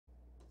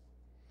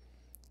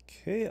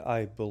Okay,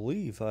 I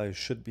believe I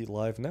should be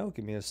live now.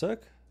 Give me a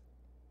sec.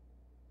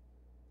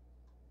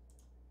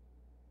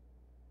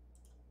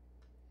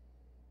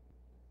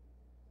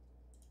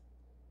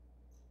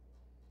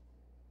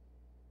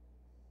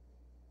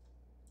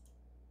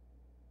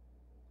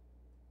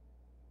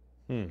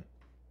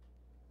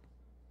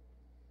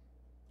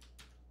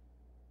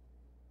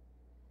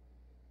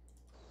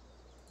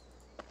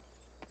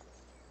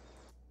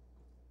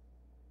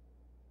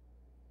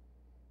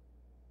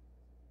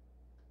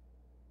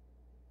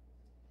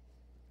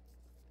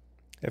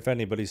 If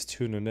anybody's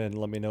tuning in,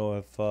 let me know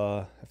if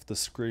the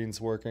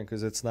screen's working,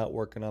 because it's not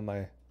working on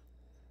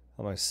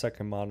my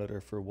second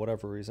monitor for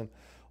whatever reason.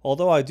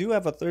 Although I do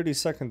have a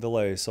 30-second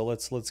delay, so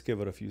let's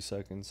give it a few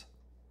seconds.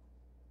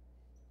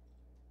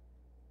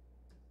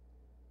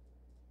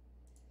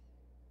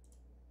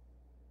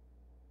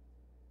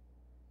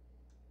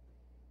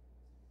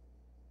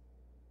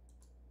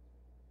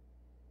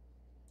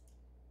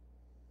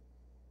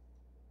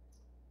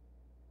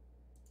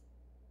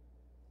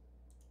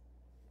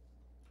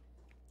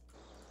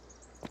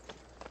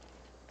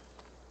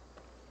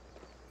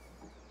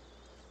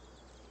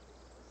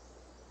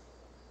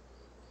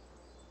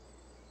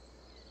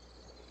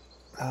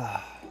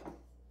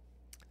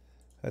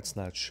 That's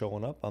not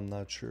showing up. I'm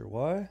not sure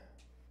why.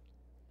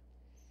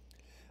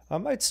 I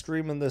might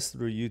stream this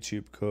through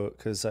YouTube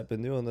because I've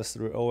been doing this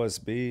through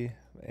OSB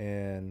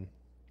and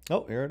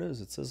oh, here it is.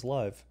 It says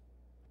live.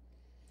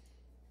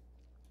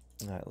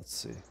 All right, let's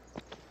see.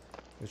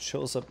 It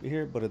shows up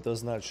here, but it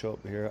does not show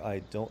up here. I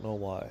don't know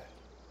why.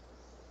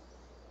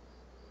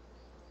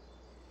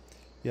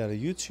 Yeah,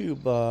 the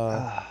YouTube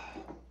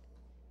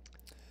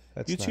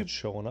that's YouTube not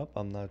showing up.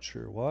 I'm not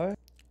sure why.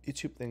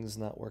 YouTube thing's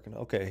not working.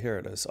 Okay, here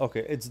it is.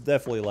 Okay, it's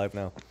definitely live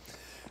now.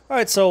 All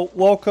right, so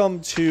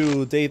welcome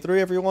to day 3,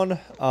 everyone.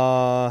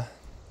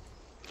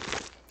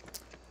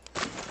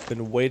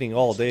 Been waiting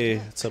all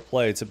day to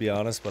play, to be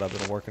honest, but I've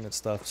been working at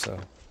stuff, so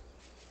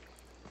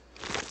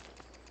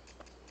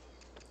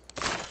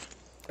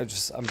I'm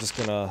just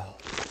gonna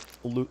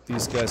loot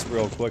these guys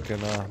real quick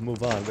and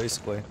move on,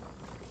 basically.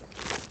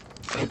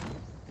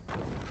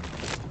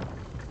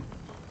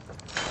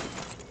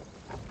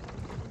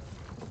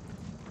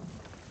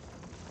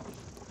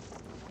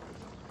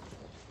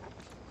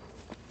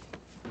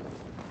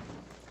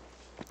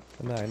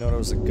 I know there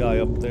was a guy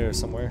up there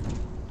somewhere.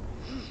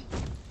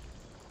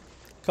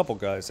 A couple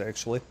guys,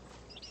 actually.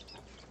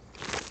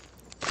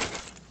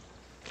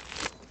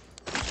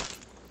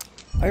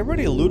 I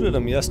already looted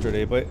them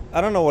yesterday, but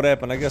I don't know what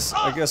happened. I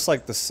guess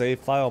like the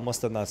save file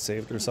must have not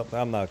saved or something.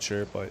 I'm not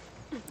sure, but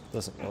it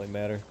doesn't really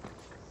matter.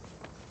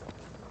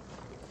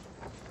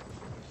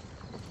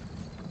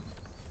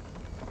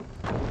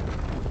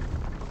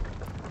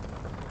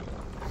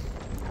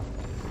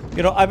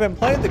 You know, I've been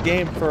playing the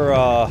game for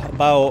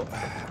about,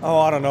 oh,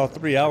 I don't know,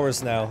 3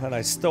 hours now, and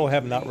I still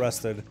have not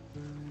rested,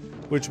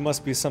 which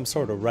must be some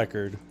sort of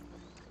record.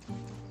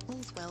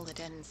 All's well that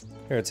ends.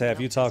 Here,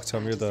 Tav, you talk to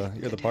him. You're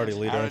the party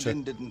leader, aren't you?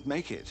 Aradin didn't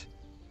make it.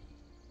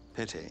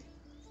 Pity.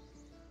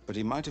 But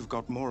he might have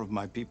got more of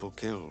my people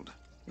killed,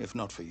 if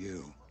not for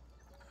you.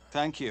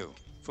 Thank you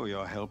for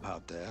your help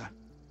out there.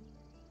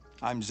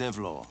 I'm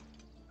Zevlor.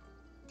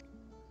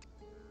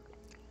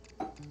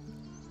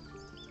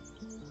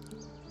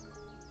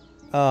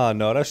 Ah,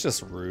 no, that's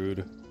just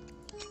rude.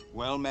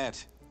 Well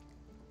met.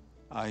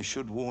 I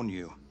should warn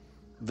you,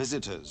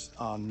 visitors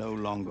are no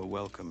longer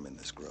welcome in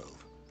this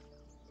grove.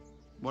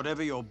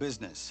 Whatever your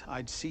business,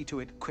 I'd see to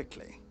it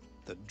quickly.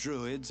 The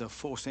druids are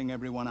forcing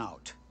everyone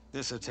out.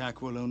 This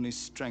attack will only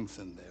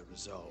strengthen their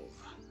resolve.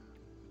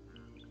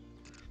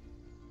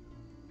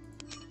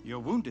 You're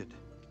wounded.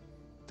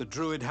 The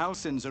druid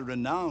Halsin's a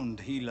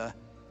renowned healer,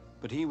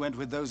 but he went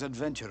with those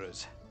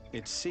adventurers.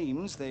 It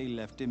seems they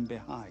left him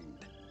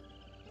behind.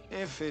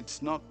 If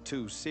it's not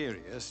too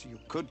serious, you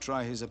could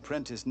try his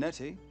apprentice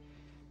Nettie.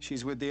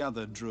 She's with the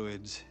other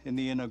druids in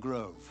the inner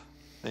grove.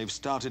 They've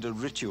started a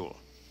ritual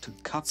to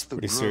cut the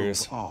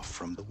grove off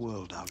from the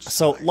world outside.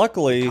 So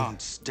luckily,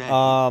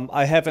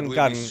 I haven't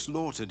gotten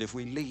slaughtered if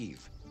we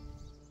leave.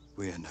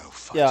 We're no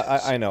fighters. Yeah,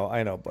 I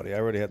know, buddy. I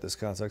already had this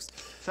context.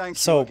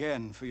 Thank you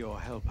again for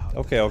your help out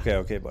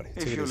Okay, buddy.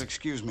 If you'll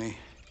excuse me,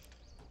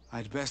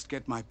 I'd best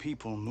get my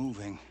people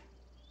moving.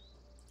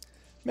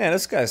 Man,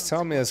 this guy's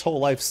telling me his whole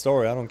life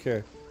story. I don't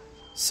care.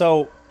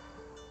 So,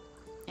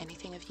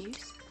 anything of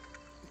use?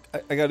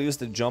 I gotta use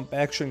the jump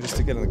action just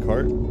to get in the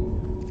cart.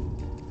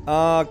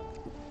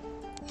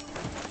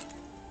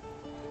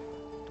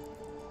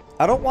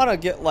 I don't want to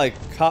get, like,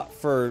 caught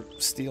for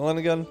stealing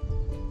again.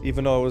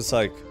 Even though it was,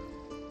 like...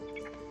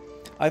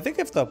 I think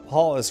if the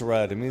paw is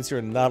red, it means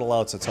you're not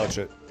allowed to touch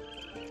it.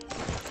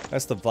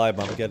 That's the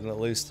vibe I'm getting, at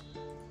least.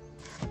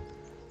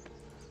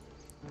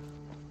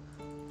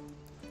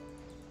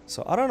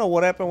 So I don't know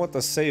what happened with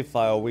the save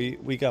file.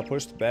 We got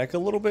pushed back a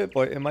little bit,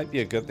 but it might be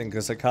a good thing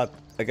because I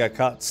got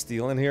caught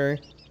stealing here,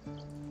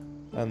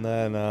 and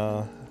then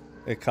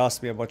it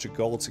cost me a bunch of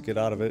gold to get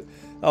out of it.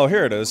 Oh,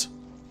 here it is.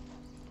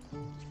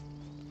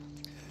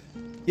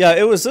 Yeah,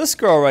 it was this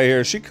girl right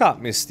here. She caught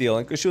me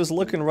stealing because she was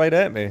looking right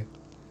at me.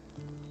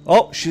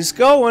 Oh, she's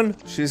going.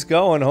 She's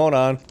going. Hold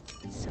on.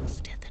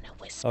 Softer than a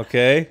whisper.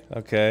 Okay,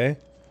 okay.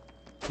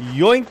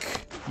 Yoink.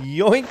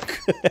 Yoink.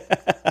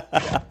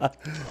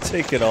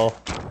 Take it all.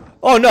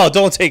 Oh, no,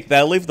 don't take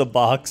that. Leave the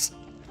box.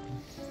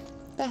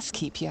 Best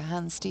keep your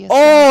hands to yourself.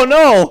 Oh,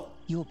 no.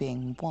 You're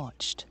being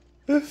watched.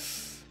 I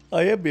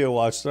am being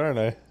watched, aren't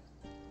I?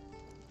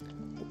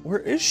 Where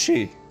is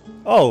she?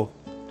 Oh.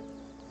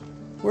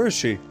 Where is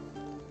she?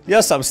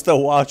 Yes, I'm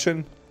still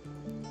watching.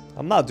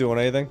 I'm not doing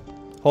anything.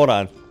 Hold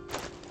on.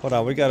 Hold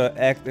on, we gotta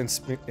act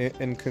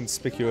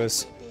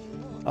inconspicuous.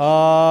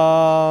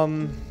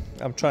 I'm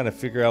trying to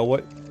figure out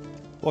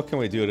what can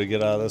we do to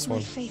get out of this one.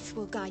 My faith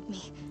will guide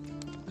me.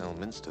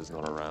 Elminster's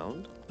not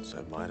around,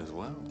 so might as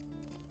well.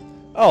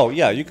 Oh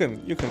yeah, you can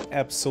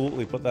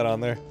absolutely put that on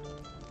there.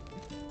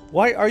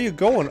 Why are you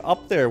going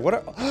up there? What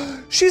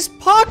are she's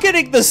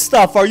pocketing the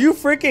stuff! Are you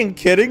freaking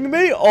kidding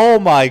me? Oh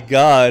my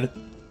god.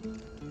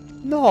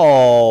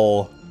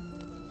 No.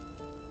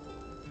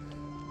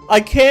 I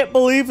can't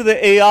believe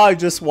the AI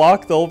just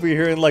walked over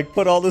here and like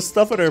put all this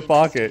stuff in her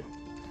pocket.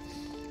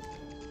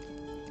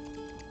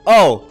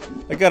 Oh,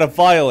 I got a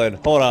violin.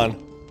 Hold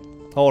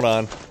on. Hold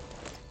on.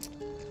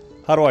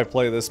 How do I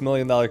play this? $1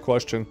 million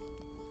question.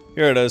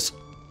 Here it is.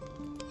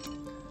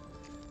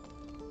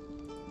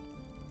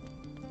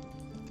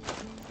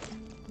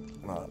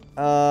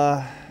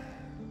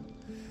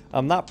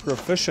 I'm not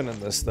proficient in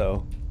this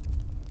though.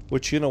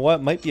 Which, you know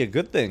what, might be a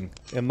good thing.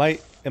 It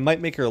might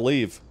make her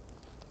leave.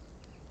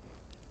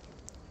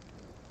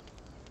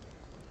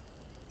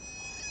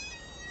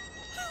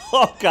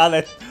 Oh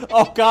god,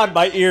 oh god,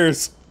 my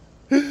ears.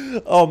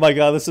 Oh my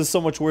god, this is so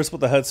much worse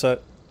with the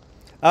headset.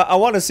 I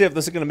want to see if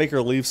this is gonna make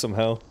her leave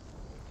somehow.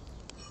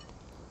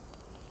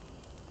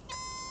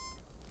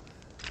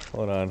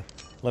 Hold on.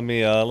 Let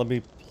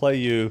me play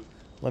you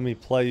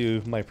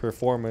my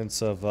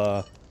performance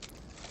of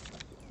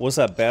what's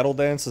that, battle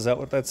dance? Is that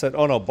what that said?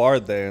 Oh no,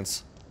 bard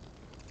dance.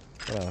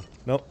 Hold on.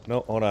 Nope,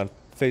 nope, hold on.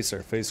 Face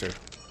her, face her.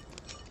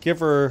 Give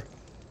her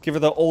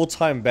the old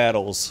time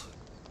battles.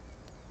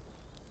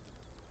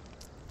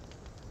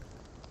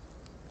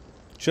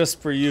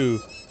 Just for you,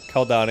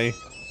 Kaldani.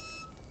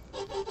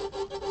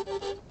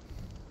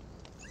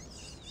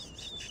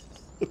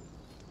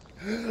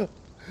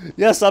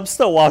 Yes, I'm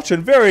still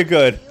watching. Very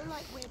good.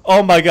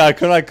 Oh my god,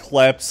 can I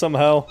clap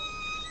somehow?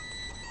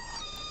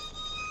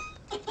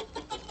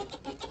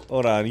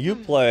 Hold on, you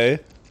play.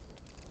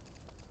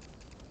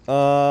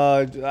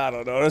 I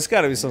don't know. There's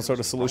gotta be some sort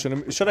of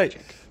solution. Should I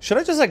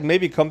just like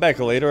maybe come back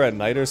later at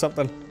night or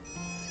something?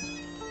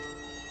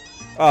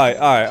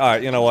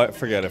 Alright, you know what?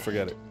 Forget it,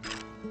 forget it.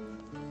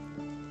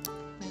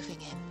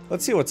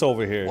 Let's see what's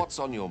over here. What's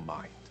on your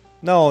mind?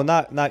 No,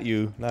 not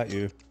you, not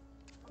you.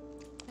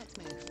 Let's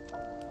move.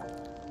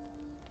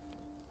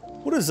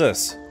 What is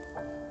this?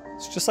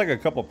 It's just like a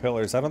couple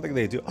pillars. I don't think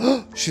they do.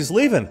 She's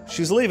leaving.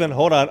 She's leaving.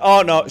 Hold on.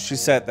 Oh no, she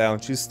sat down.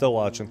 She's still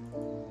watching.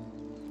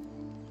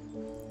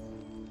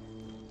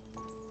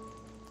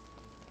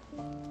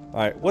 All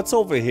right, what's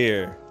over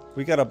here?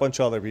 We got a bunch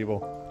of other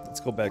people.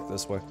 Let's go back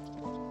this way.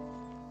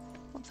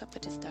 What's up for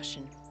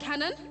discussion?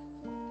 Cannon?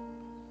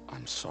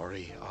 I'm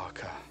sorry,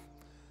 Arca.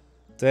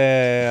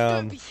 Damn.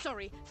 Don't be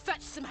sorry.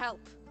 Fetch some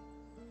help.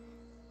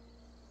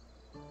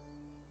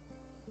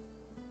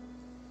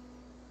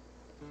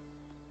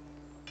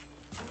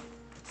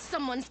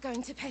 Someone's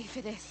going to pay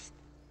for this.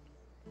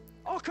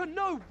 Arca,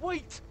 no,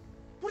 wait!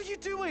 What are you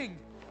doing?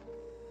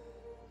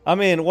 I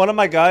mean, one of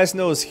my guys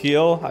knows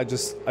heal. I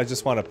just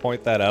want to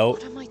point that out.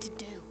 What am I to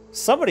do?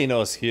 Somebody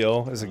knows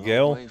heal. Is it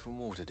Gale? Away from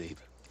Waterdeep.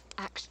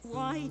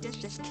 Why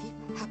does this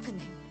keep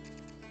happening?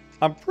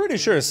 I'm pretty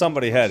sure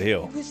somebody had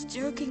heal. I was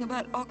joking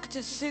about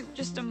Octa's suit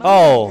just a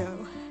moment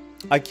ago.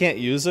 I can't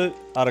use it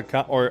out of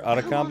Come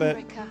combat.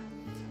 on, Rika.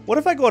 What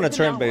if I go on a But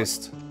now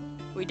turn-based?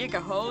 We dig a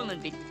hole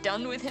and be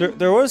done with him?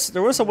 There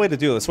was a way to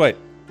do this. Wait.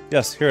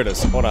 Yes, here it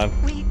is. Hold on.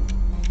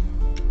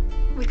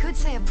 We could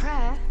say a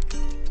prayer.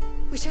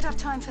 We should have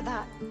time for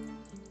that.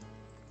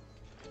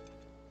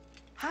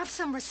 Have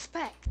some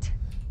respect.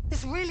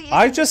 This really is.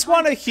 I just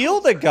want to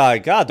heal the guy.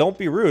 God, don't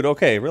be rude.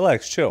 Okay,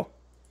 relax, chill.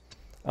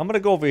 I'm gonna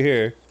go over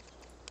here.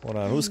 Hold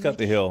on, who's got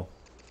the heal?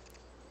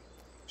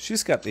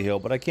 She's got the heal,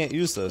 but I can't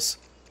use this.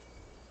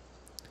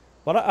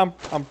 But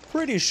I'm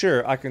pretty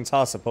sure I can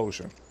toss a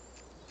potion.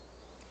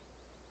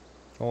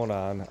 Hold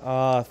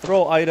on.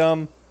 Throw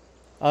item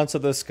onto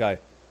this guy.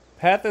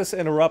 Path is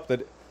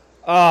interrupted.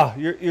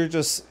 You're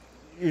just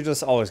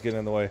always getting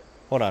in the way.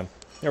 Hold on.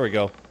 Here we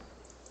go.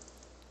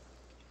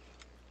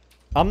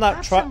 I'm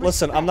not trying.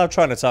 Listen, I'm not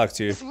trying to talk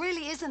to you. This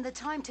really isn't the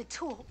time to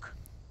talk.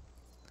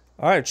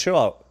 All right, chill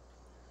out.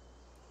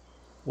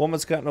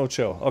 Woman's got no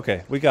chill.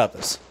 Okay, we got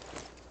this.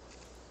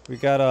 We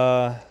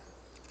gotta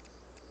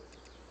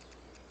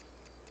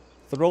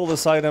throw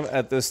this item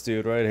at this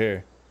dude right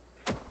here.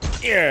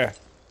 Yeah.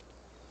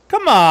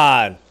 Come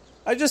on!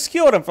 I just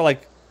killed him for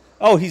like...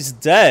 Oh, he's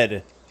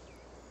dead.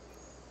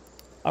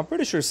 I'm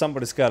pretty sure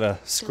somebody's got a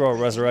scroll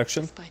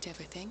resurrection. Despite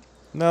everything.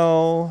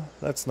 No,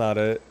 that's not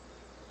it.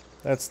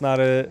 That's not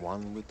it.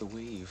 One with the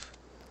weave.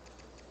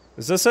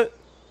 Is this it?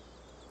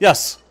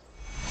 Yes.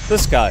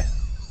 This guy.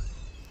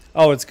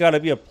 Oh, it's got to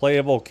be a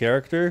playable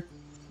character?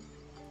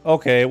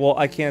 Okay, well,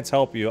 I can't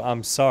help you.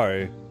 I'm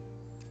sorry.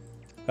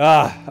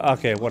 Ah,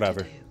 okay,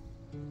 whatever.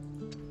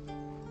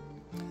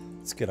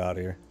 Let's get out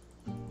of here.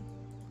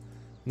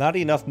 Not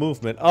enough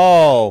movement.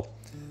 Oh!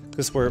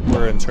 Because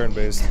we're in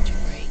turn-based.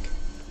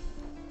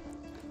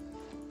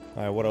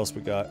 Alright, what else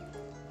we got?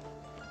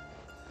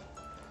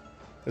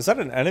 Is that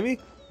an enemy?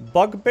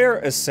 Bugbear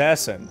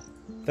Assassin.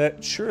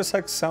 That sure as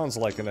heck sounds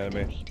like an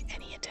enemy. Need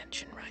any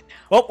attention right now.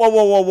 Oh, whoa,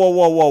 whoa, whoa, whoa,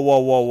 whoa, whoa, whoa,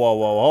 whoa, whoa,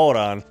 whoa, hold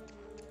on.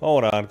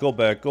 Hold on, go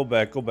back, go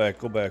back, go back,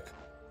 go back.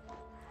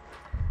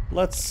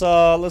 Let's do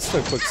a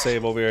quick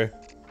save over here.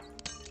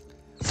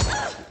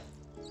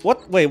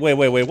 What? Wait,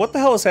 what the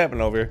hell is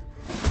happening over here?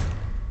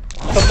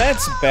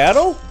 Commence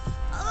battle?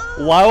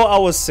 While I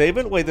was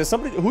saving? Wait, there's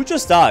somebody who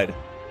just died.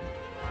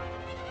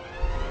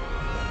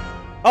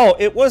 Oh,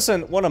 it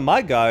wasn't one of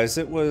my guys,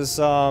 it was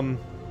like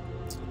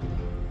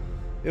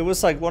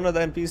one of the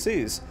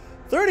NPCs.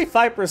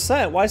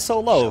 35%, why so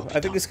low?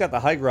 I think he's got the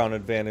high ground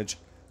advantage.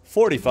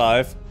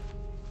 45.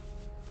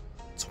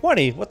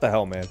 20, what the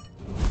hell, man?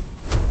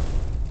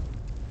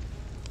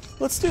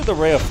 Let's do the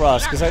Ray of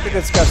Frost, because I think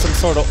it's got some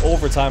sort of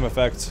overtime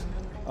effect.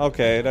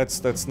 Okay,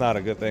 that's not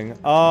a good thing.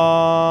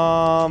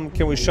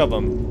 Can we shove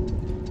him?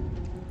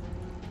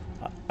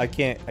 I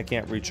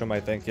can't reach him, I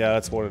think. Yeah,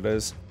 that's what it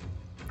is.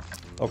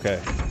 Okay.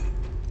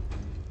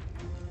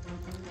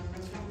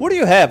 What do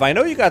you have? I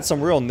know you got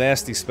some real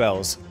nasty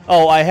spells.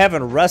 Oh, I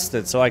haven't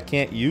rested, so I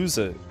can't use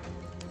it.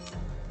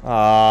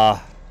 No,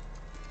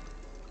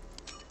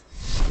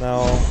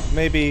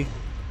 maybe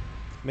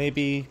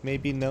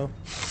no.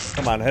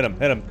 Come on, hit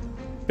him.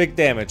 Big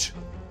damage.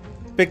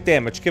 Big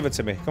damage, give it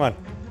to me, come on.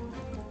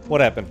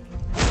 What happened?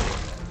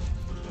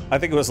 I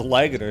think it was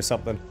lagging or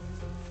something.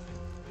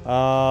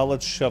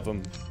 Let's shove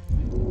him.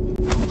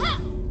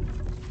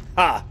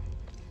 Ha!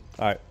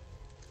 Alright.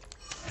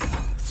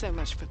 So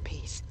much for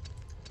peace.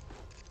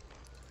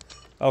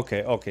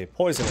 Okay,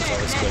 poison is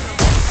always good.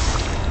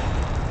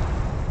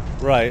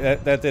 Right,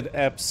 that did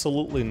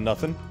absolutely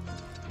nothing.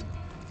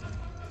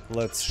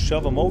 Let's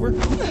shove him over.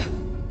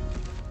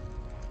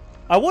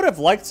 I would have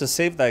liked to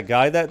save that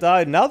guy that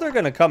died. Now they're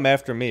gonna come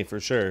after me for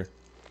sure.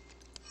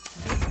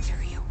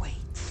 Victory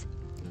awaits.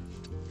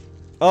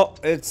 Oh,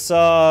 it's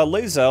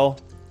Lae'zel.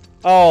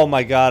 Oh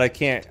my god, I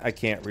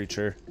can't reach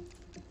her.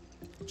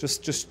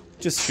 Just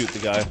shoot the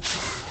guy.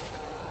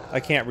 I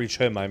can't reach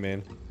him, I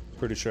mean.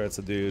 Pretty sure it's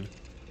a dude.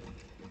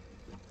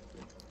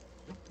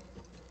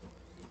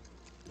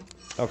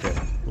 Okay,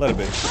 let it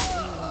be.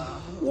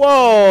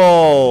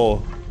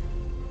 Whoa!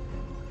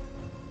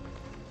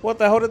 What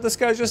the hell did this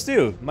guy just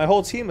do? My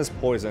whole team is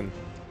poisoned.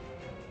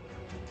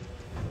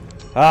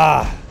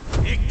 Ah!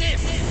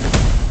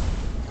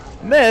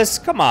 Miss?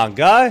 Come on,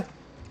 guy.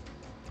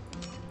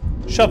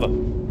 Shove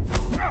him.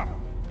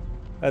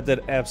 That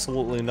did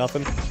absolutely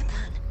nothing.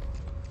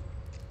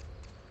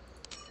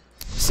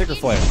 Sticker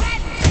Flame.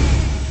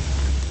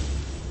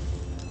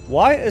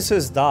 Why is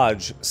his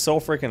dodge so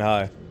freaking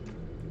high?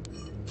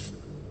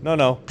 No,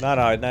 not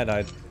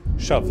hide.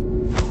 Shove.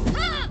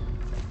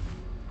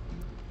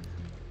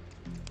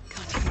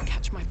 Can't even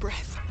catch my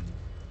breath.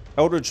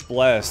 Eldritch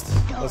Blast.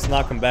 Let's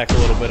knock him back a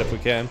little bit if we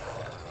can.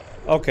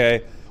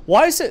 Okay.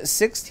 Why is it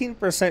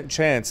 16%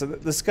 chance?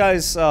 This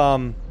guy's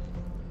hold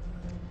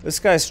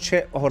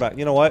on.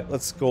 You know what?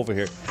 Let's go over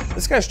here.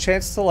 This guy's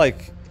chance to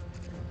like...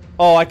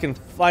 Oh, I can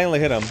finally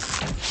hit him.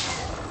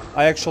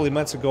 I actually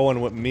meant to go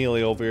in with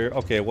melee over here.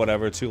 Okay,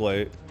 whatever. Too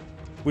late.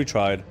 We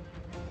tried.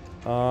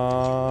 Sure,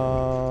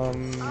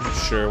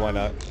 why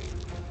not?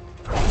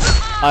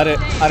 I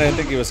didn't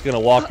think he was gonna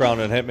walk around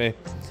and hit me.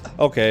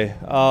 Okay,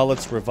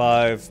 let's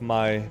revive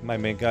my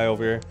main guy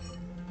over here.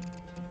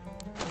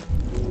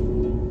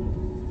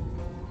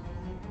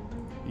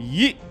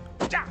 Yeet!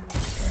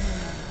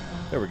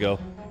 There we go.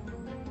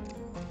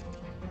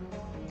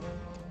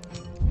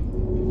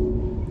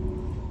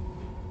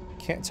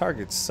 Can't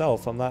target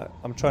self. I'm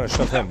trying to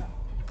shove him.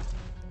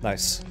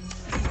 Nice.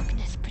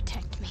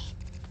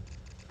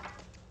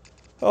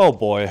 Oh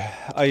boy,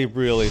 I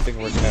really think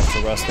we're gonna have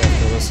to rest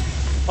after this.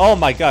 Oh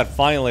my god,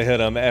 finally hit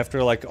him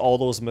after like all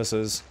those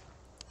misses.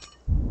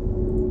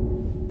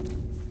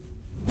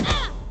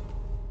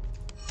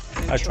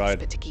 I tried.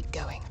 But to keep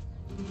going.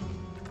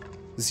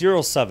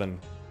 0-7.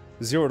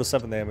 0 to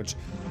 7 damage.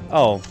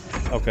 Oh,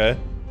 okay.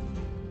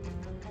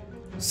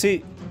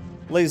 See,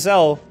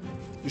 Lae'zel,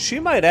 she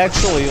might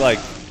actually like...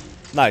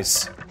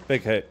 Nice.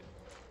 Big hit.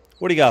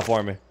 What do you got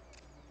for me?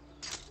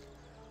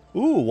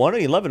 Ooh,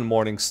 111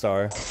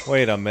 Morningstar.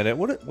 Wait a minute.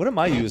 What am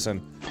I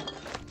using?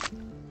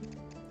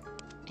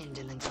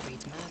 Indolence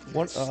breeds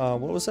madness. What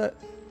was that?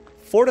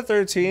 4 to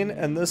 13,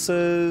 and this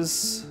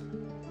is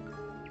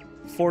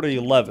 4 to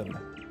 11.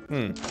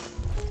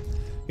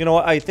 You know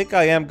what? I think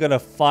I am gonna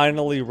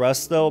finally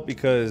rest though,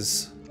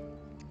 because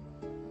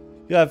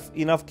you have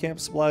enough camp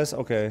supplies.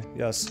 Okay,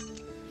 yes.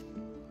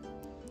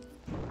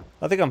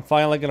 I think I'm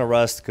finally gonna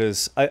rest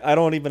because I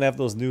don't even have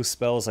those new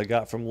spells I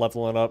got from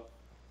leveling up.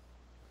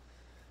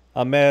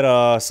 I'm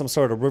at some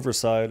sort of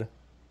riverside.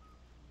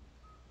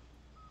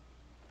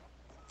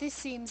 This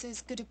seems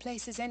as good a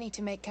place as any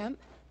to make camp.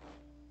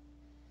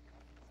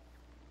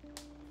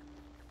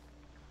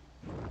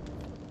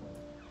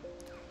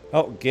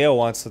 Oh, Gale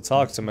wants to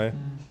talk to me.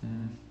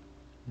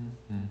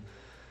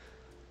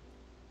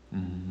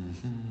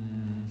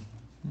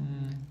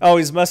 Oh,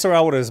 he's messing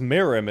around with his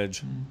mirror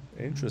image.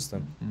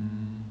 Interesting.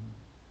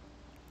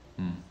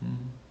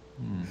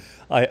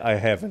 I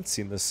haven't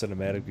seen this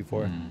cinematic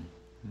before.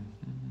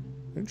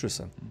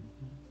 Interesting.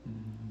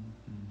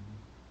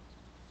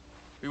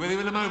 Be with you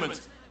in a moment.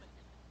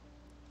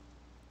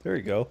 There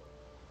you go.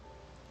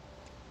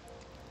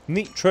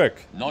 Neat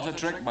trick. Not a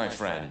trick, my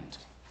friend.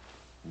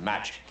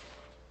 Magic.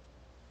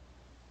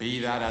 Be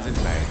that as it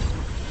may.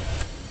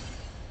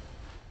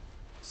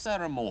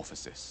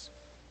 Ceramorphosis.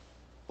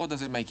 What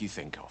does it make you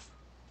think of?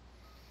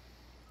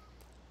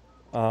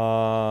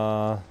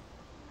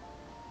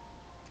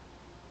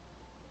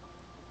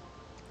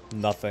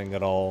 Nothing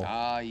at all.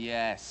 Ah,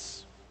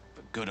 yes.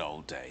 The good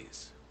old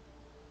days.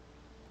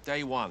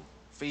 Day 1,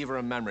 fever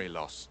and memory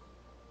loss.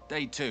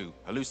 Day 2,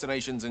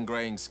 hallucinations and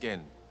graying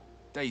skin.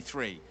 Day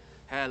 3,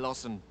 hair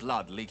loss and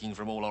blood leaking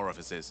from all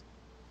orifices.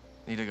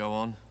 Need to go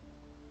on?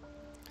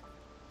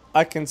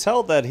 I can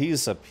tell that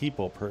he's a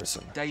people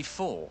person. Day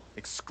 4,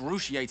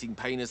 excruciating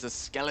pain as the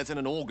skeleton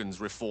and organs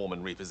reform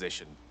and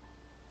reposition.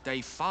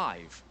 Day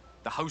 5,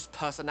 the host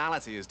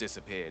personality has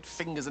disappeared.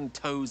 Fingers and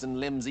toes and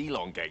limbs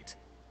elongate.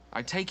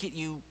 I take it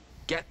you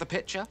get the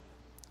picture?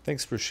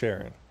 Thanks for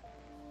sharing.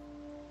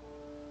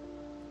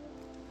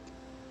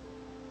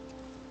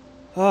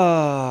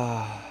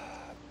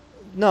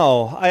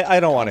 No, I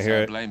don't want to hear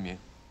it. I blame you.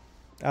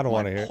 I don't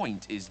want to hear My it.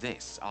 point is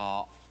this.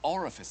 Our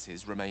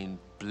orifices remain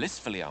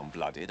blissfully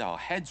unblooded, our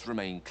heads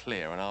remain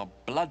clear, and our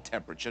blood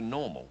temperature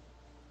normal.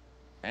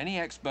 Any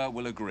expert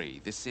will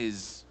agree this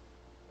is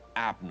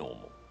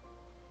abnormal.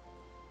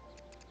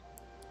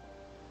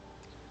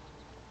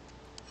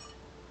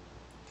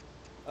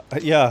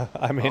 Yeah,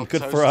 I mean, I'll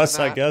good toast for to us,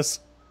 I that. guess.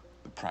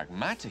 The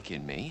pragmatic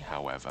in me,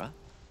 however,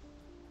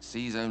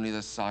 sees only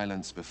the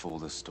silence before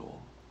the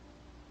storm.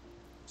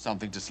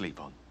 Something to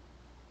sleep on.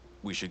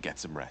 We should get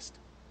some rest.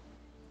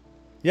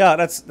 Yeah,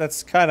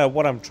 that's kind of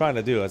what I'm trying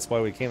to do. That's why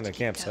we came to the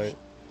campsite.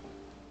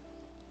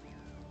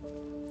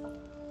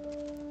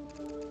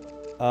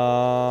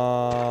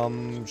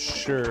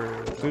 Sure.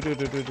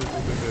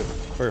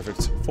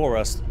 Perfect. Full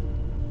rest.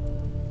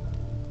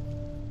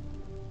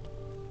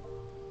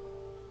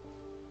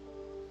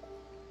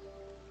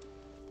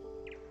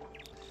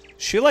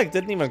 She like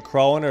didn't even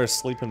crawl in her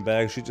sleeping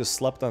bag. She just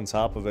slept on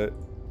top of it.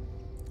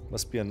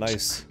 Must be a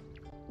nice.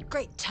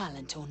 Great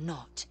talent or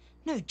not,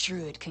 no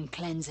druid can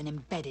cleanse an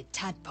embedded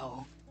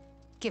tadpole.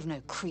 Give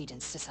no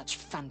credence to such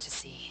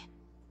fantasy.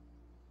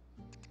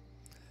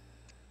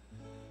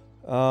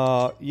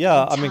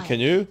 Yeah, I mean, can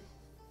you?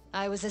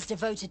 I was as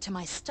devoted to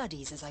my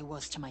studies as I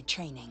was to my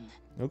training.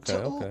 Okay,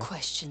 To all okay.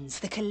 questions,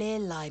 the Kalir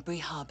Library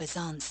harbors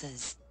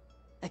answers.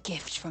 A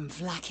gift from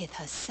Vlaakith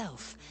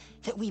herself,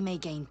 that we may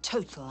gain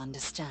total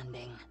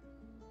understanding.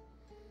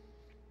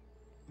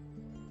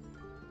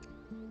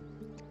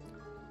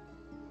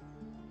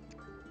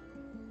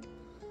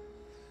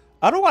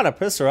 I don't want to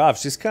piss her off.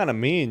 She's kind of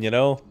mean, you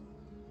know?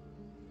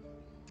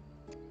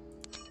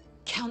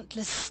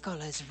 Countless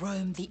scholars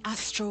roam the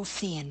astral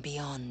sea and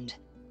beyond,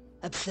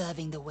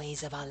 observing the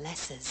ways of our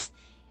lessers,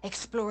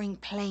 exploring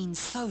planes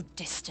so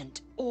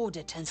distant,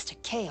 order turns to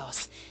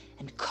chaos,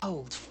 and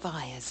cold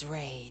fires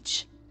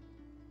rage.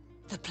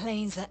 The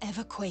planes are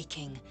ever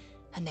quaking,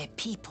 and their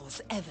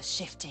peoples ever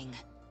shifting.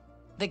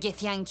 The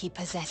Githyanki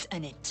possess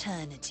an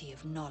eternity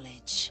of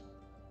knowledge.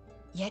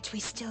 Yet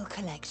we still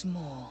collect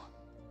more.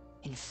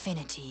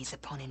 Infinities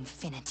upon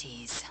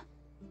infinities.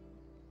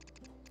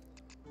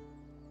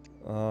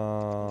 I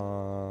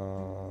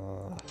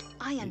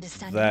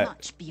understand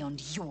much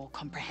beyond your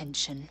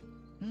comprehension.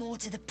 More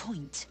to the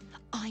point,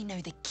 I know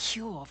the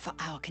cure for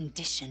our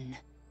condition.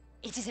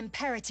 It is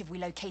imperative we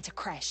locate a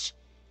creche.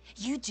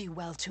 You do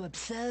well to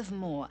observe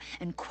more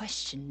and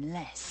question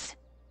less.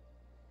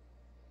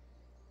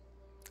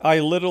 I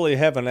literally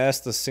haven't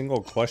asked a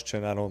single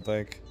question, I don't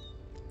think.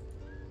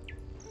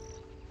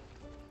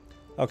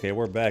 Okay,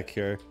 we're back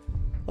here.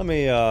 Let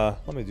me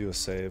do a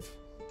save.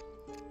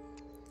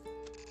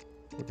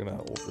 We're gonna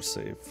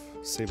oversave.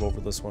 Save over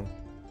this one.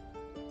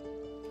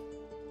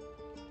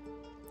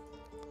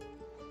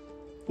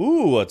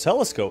 Ooh, a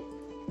telescope.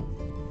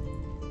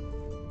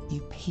 You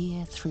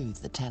peer through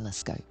the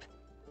telescope.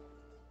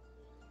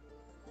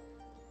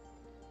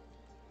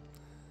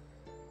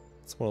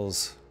 It's one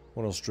of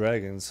those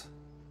dragons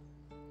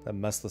that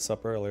messed us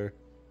up earlier.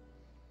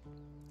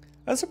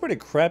 That's a pretty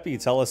crappy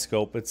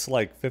telescope. It's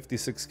like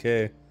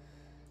 56K.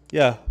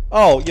 Yeah.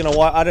 Oh, you know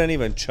what? I didn't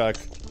even check.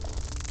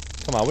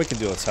 Come on, we can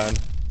do a 10.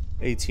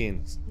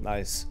 18.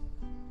 Nice.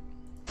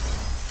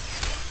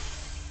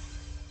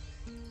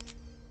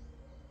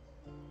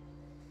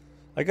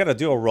 I gotta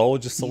do a roll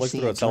just to You look see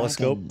through a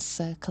telescope. dragon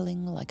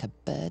circling like a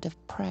bird of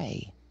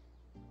prey,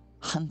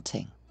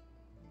 hunting.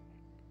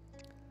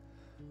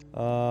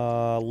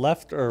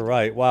 Left or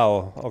right?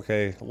 Wow.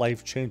 Okay,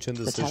 life-changing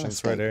The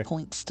decisions telescope right here.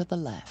 points to the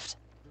left.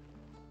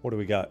 What do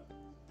we got?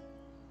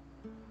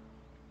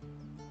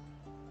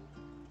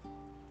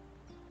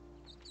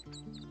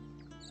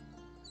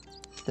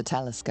 The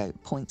telescope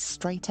points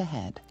straight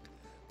ahead.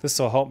 This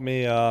will help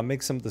me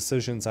make some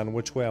decisions on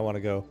which way I want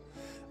to go.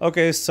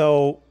 Okay,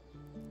 so...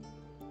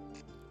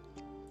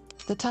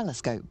 The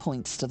telescope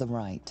points to the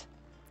right.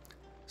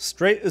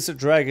 Straight is a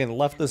dragon,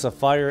 left is a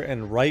fire,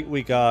 and right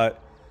we got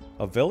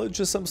a village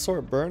of some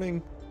sort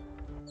burning.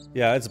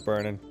 Yeah, it's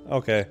burning.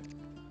 Okay.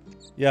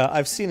 Yeah,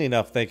 I've seen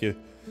enough, thank you.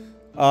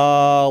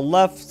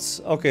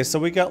 Left... Okay, so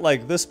we got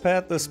like this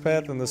path,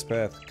 and this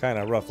path. Kind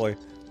of, roughly.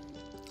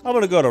 I'm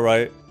gonna go to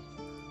right.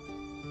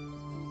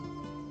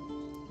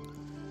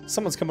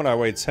 Someone's coming our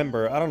way,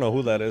 Timber. I don't know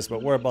who that is,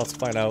 but we're about to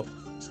find out.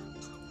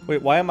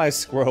 Wait, why am I a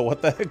squirrel?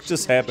 What the heck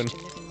just happened?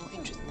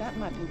 That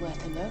might be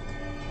worth a look.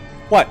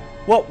 What?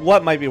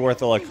 What might be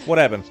worth a look? What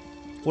happened?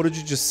 What did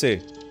you just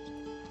see?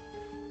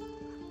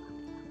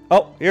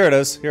 Oh, here it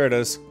is. Here it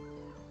is.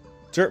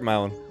 Dirt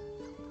mound.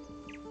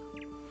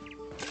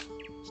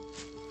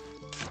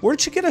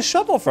 Where'd you get a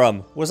shovel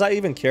from? Was I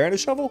even carrying a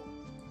shovel?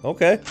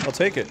 Okay, I'll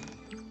take it.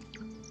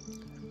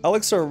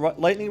 Elixir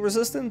lightning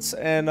resistance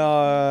and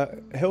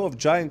Hill of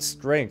Giant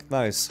Strength.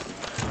 Nice.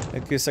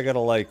 In case I gotta,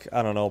 like,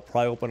 I don't know,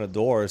 pry open a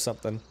door or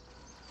something.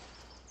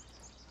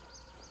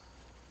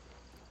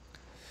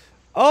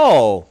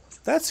 Oh!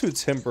 That's who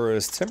Timber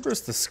is.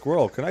 Timber's the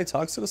squirrel. Can I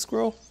talk to the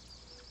squirrel?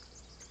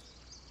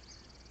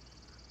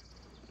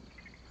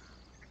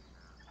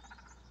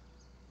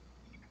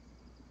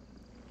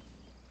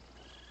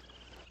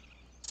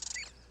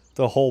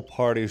 The whole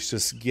party's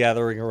just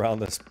gathering around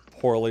this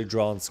poorly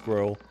drawn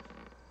squirrel.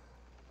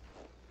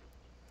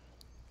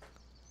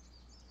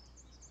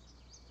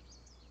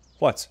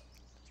 What?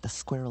 The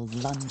squirrel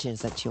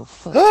lunges at your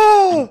foot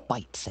and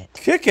bites it.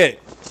 Kick it!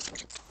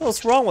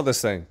 What's wrong with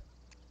this thing?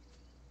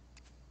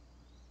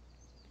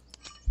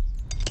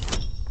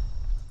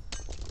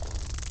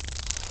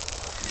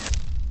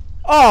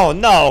 Oh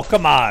no,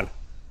 come on!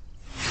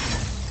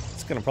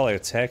 It's gonna probably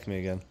attack me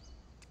again.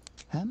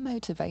 Her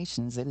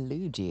motivations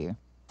elude you.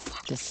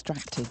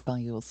 Distracted by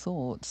your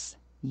thoughts,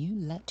 you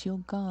let your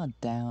guard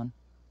down.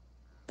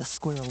 The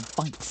squirrel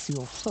bites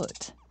your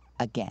foot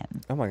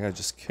again. Oh my god,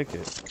 just kick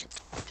it.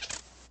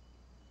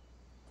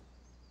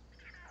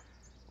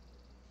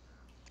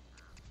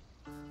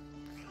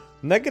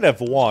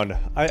 -1.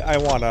 I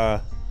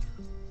wanna...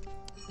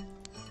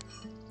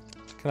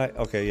 Can I...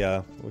 Okay,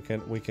 yeah.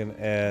 We can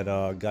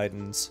add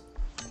guidance.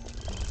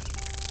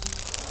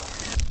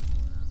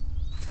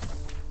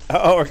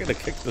 Oh, we're gonna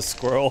kick the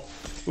squirrel.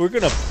 We're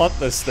gonna punt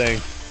this thing.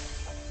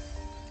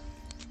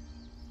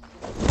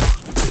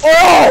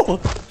 Oh!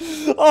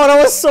 Oh,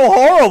 that was so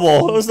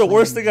horrible! It was the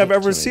worst thing I've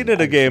ever seen in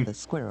a game. The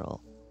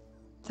squirrel.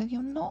 So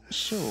you're not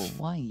sure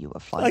why you were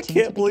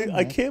fighting.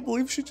 I can't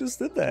believe she just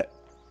did that.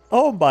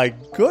 Oh my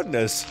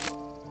goodness.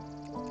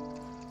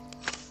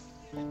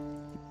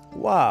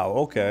 Wow,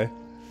 okay.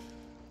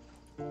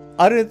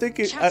 I didn't think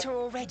it... Chatter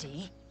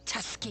already,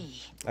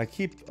 Tusky. I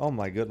keep... Oh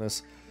my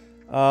goodness.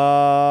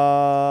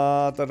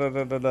 Da, da,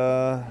 da, da,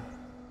 da.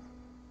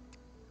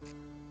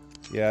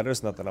 Yeah,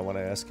 there's nothing I want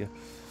to ask you.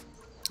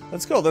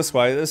 Let's go this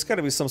way. There's got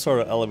to be some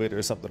sort of elevator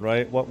or something,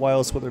 right? Why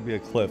else would there be a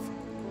cliff?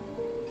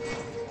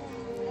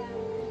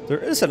 There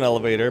is an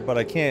elevator, but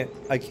I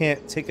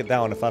can't take it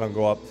down if I don't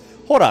go up.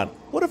 Hold on.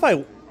 What if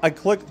I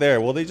click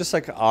there? Will they just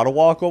like auto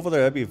walk over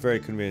there? That'd be very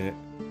convenient.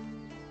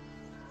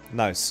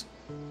 Nice.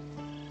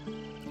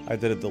 I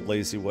did it the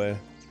lazy way.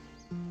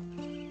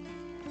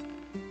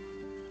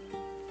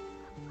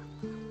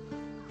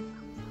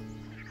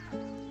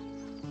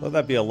 Let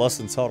that be a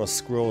lesson taught to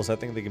squirrels. I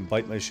think they can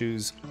bite my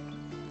shoes.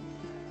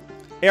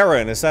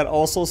 Aaron, is that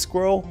also a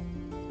squirrel?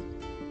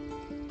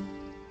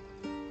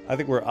 I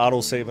think we're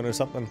auto-saving or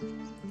something.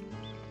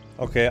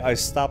 Okay, I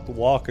stopped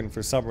walking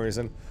for some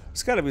reason.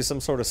 There's got to be some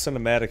sort of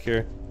cinematic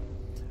here.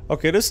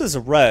 Okay, this is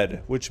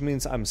red, which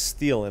means I'm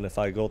stealing if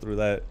I go through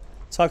that.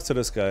 Talk to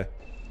this guy.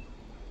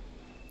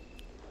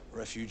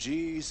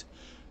 Refugees,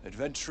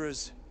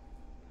 adventurers,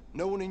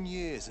 no one in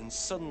years, and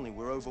suddenly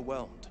we're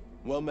overwhelmed.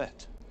 Well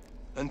met.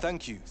 And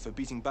thank you for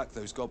beating back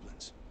those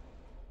goblins.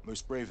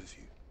 Most brave of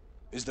you.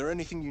 Is there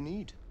anything you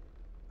need?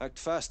 Act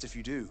fast if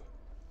you do.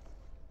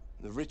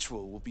 The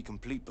ritual will be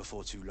complete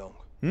before too long.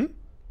 Hmm?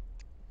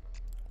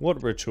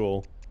 What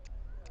ritual?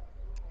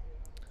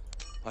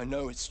 I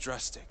know it's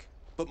drastic,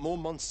 but more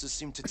monsters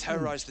seem to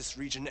terrorize this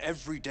region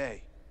every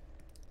day.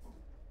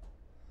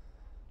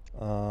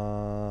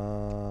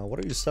 What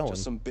are you selling?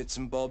 Just some bits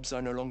and bobs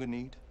I no longer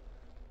need.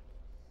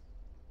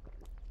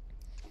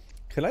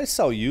 Can I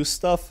sell you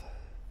stuff?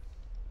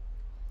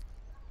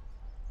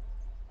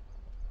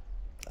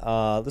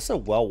 This is a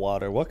well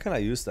water. What can I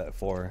use that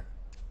for?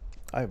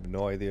 I have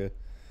no idea.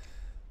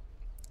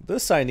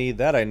 This I need,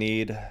 that I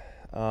need.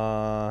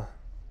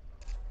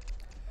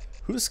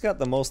 Who's got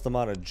the most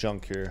amount of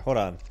junk here? Hold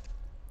on.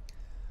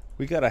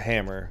 We got a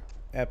hammer.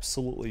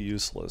 Absolutely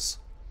useless.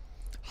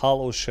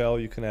 Hollow shell,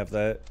 you can have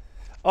that.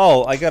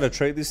 Oh, I gotta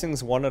trade these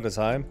things one at a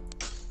time?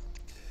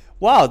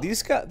 Wow,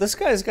 this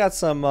guy's got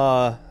some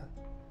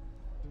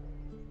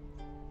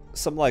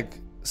like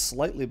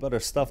slightly better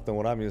stuff than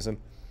what I'm using.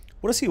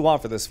 What does he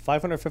want for this?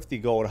 550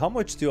 gold. How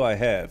much do I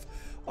have?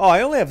 Oh,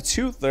 I only have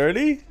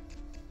 230?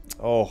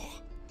 Oh.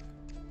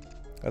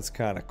 That's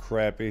kind of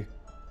crappy.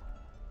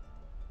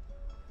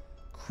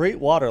 Create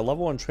water.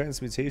 Level 1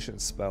 transmutation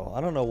spell.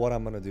 I don't know what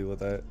I'm going to do with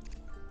that.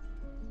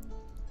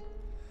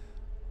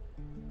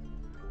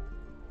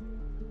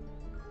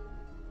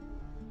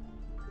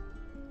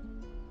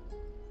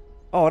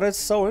 Oh, that's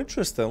so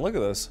interesting. Look at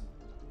this.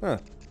 Huh.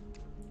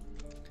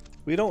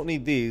 We don't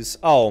need these.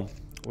 Oh,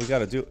 we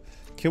gotta do...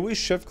 Can we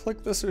shift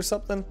click this or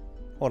something?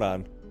 Hold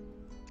on.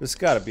 There's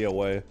gotta be a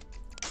way.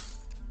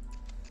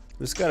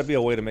 There's gotta be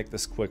a way to make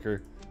this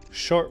quicker.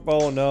 Short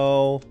bow,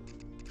 no.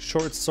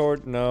 Short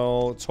sword,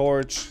 no.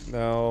 Torch,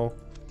 no.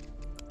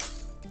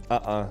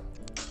 How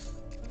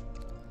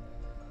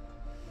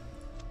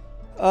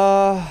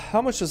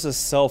much does this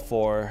sell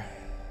for?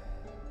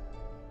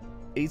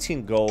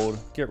 18 gold.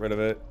 Get rid of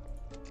it.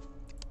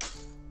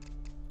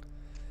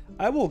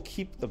 I will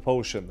keep the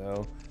potion,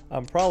 though.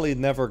 I'm probably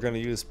never going to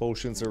use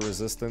potions or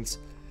resistance.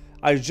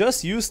 I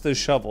just used the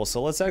shovel,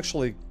 so let's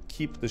actually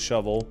keep the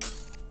shovel.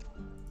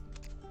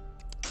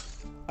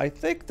 I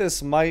think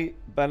this might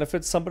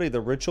benefit somebody, the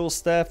ritual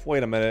staff.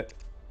 Wait a minute.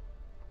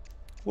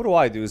 What do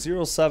I do?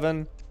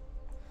 07?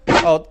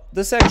 Oh,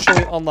 this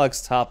actually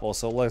unlocks topple,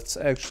 so let's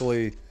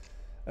actually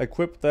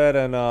equip that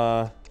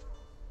and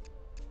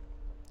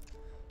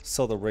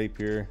sell the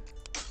rapier.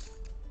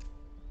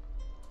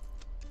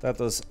 That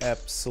does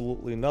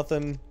absolutely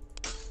nothing.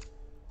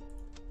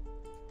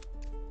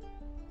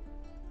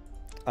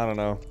 I don't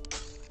know.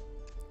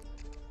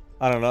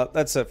 I don't know.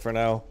 That's it for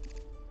now.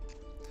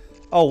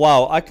 Oh,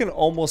 wow. I can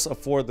almost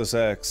afford this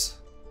axe.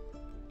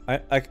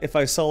 If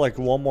I sell, like,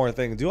 one more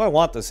thing. Do I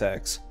want this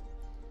axe?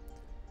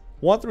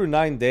 1 through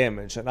 9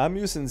 damage. And I'm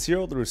using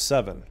 0 through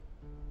 7.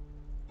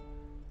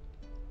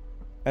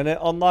 And it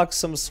unlocks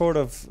some sort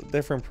of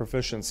different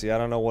proficiency. I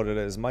don't know what it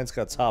is. Mine's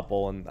got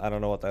topple, and I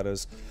don't know what that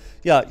is.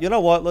 Yeah, you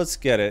know what? Let's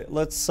get it.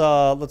 Let's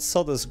sell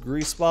this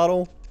grease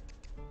bottle.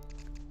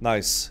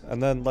 Nice.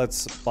 And then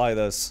let's buy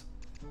this.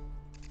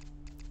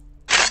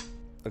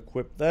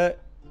 Equip that.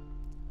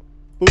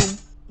 Boom.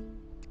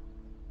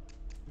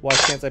 Why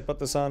can't I put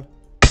this on?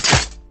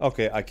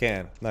 Okay, I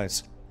can.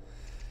 Nice.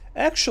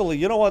 Actually,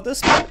 you know what?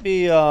 This might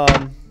be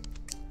an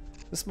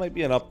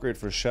upgrade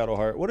for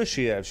Shadowheart. What does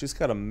she have? She's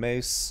got a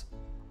mace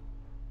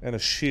and a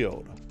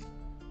shield.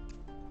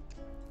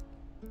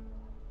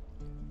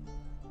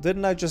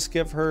 Didn't I just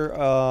give her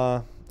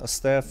a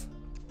staff?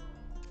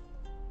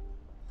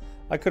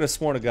 I could have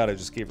sworn to God I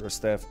just gave her a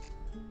staff.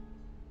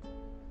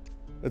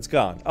 It's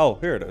gone. Oh,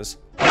 here it is.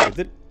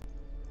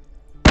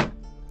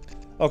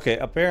 Okay,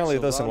 apparently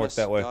it doesn't work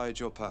that way. Guide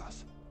your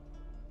path.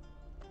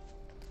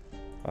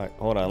 Alright,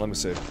 hold on, let me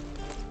see.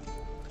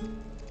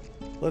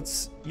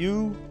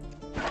 You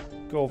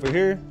go over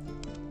here.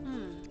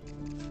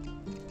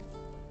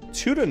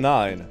 2 to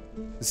 9.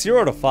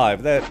 0 to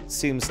 5. That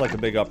seems like a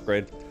big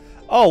upgrade.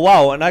 Oh,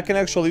 wow, and I can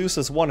actually use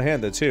this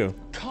one-handed, too.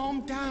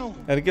 Calm down.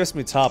 And it gives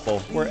me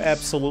topple. We're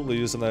absolutely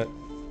using that.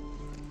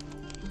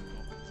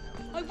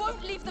 I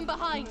won't leave them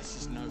behind.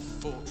 This is no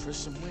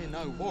fortress and we're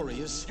no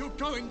warriors. You're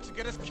going to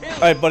get us killed.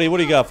 Alright, buddy, what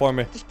do you got for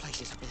me? This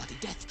place is a bloody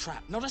death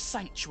trap, not a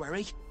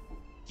sanctuary.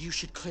 You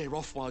should clear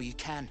off while you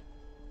can.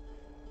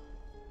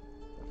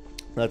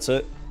 That's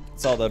it?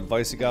 That's all the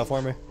advice you got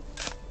for me?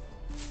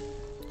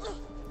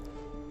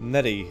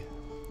 Nettie.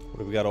 What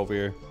do we got over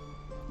here?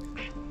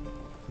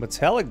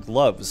 Metallic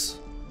gloves.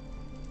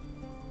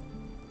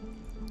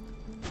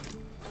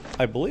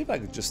 I believe I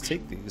could just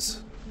take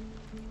these.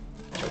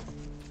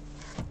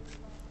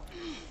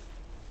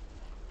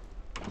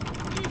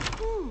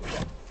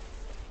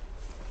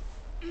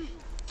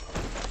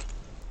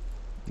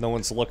 No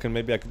one's looking.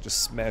 Maybe I could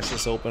just smash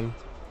this open.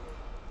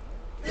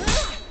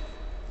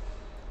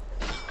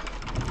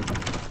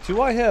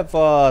 Do I have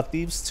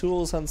thieves'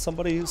 tools on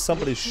somebody?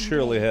 Somebody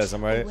surely has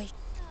them, right?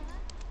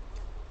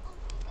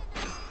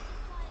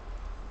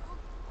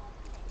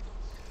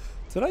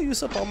 Did I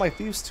use up all my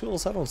thieves'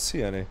 tools? I don't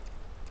see any.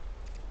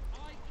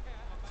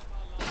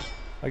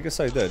 I guess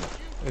I did.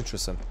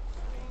 Interesting.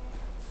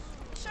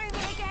 Show me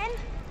again.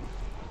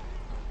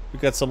 We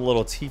got some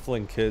little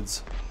tiefling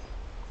kids.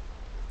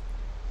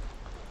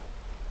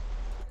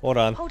 Hold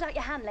on. Hold out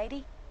your hand,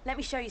 lady. Let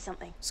me show you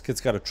something. This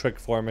kid's got a trick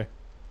for me.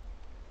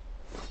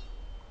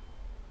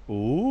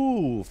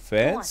 Ooh,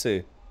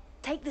 fancy.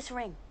 Take this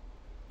ring.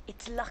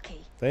 It's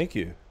lucky. Thank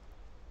you.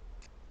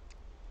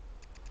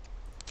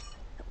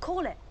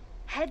 Call it.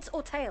 Heads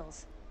or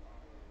tails?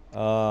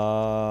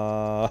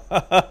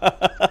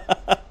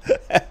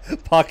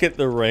 Pocket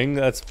the ring.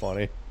 That's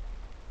funny.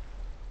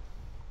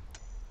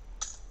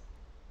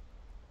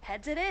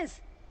 Heads it is.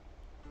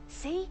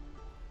 See?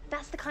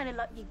 That's the kind of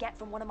luck you get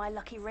from one of my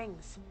lucky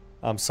rings.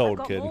 I'm sold, I've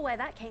got kid. more where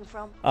that came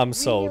from. I'm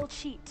sold. Real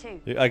cheap too.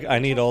 I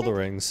need all the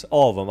rings.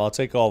 All of them. I'll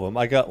take all of them.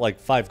 I got like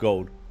 5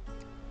 gold.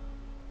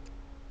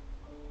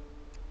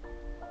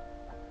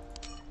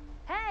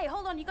 Hey,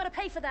 hold on. You gotta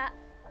pay for that.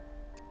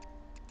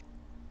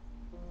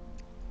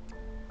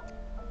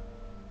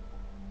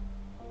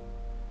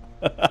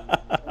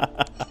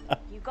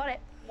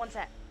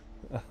 sec.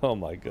 Oh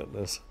my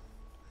goodness.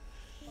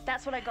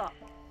 That's what I got.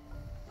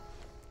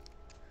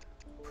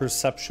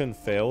 Perception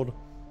failed.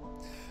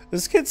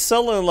 This kid's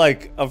selling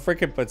like a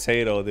freaking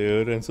potato,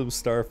 dude, and some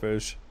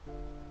starfish.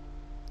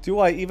 Do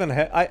I even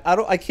have?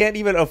 I can't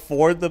even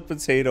afford the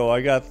potato.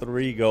 I got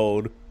 3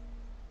 gold.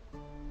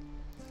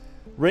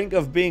 Ring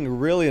of being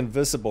really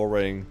invisible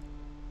ring.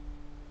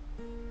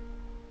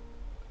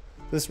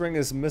 This ring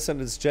is missing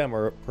its gem,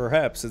 or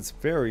perhaps it's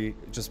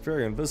just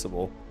very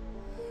invisible.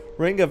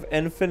 Ring of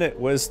infinite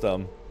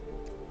wisdom.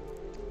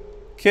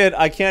 Kid,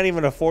 I can't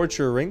even afford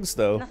your rings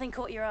though. Nothing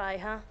caught your eye,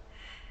 huh?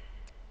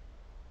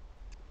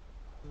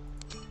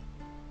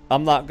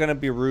 I'm not gonna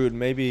be rude.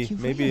 Maybe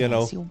you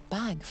know. Your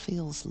bag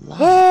feels light.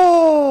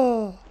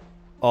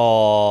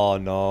 Oh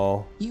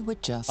no. You were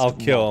just. I'll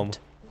kill him.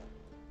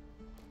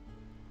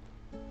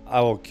 I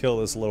will kill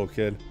this little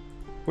kid.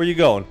 Where you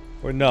going?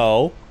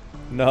 No.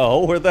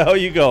 Where the hell are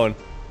you going?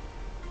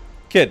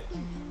 Kid.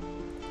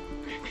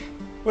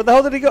 Where the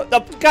hell did he go?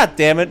 Oh, God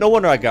damn it. No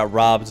wonder I got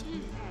robbed.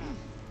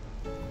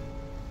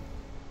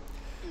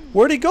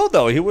 Where'd he go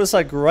though? He was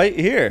like right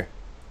here.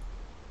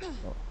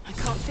 I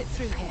can't fit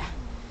through here.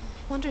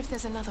 Wonder if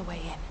there's another way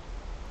in.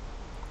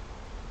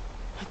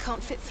 I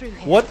can't fit through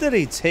here. What did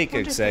he take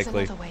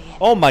exactly?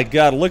 Oh my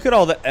God, look at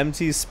all the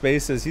empty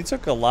spaces. He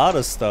took a lot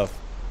of stuff.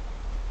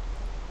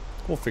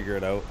 We'll figure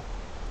it out.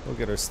 We'll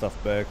get our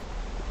stuff back.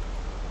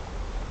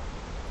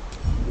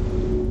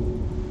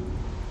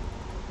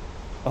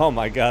 Oh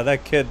my God,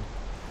 that kid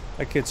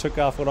took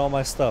off with all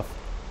my stuff.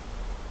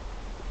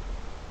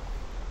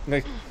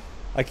 Like,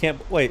 I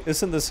can't wait,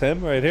 isn't this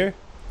him right here?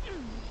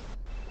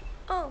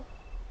 Oh,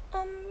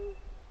 hi.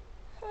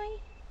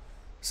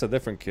 It's a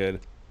different kid.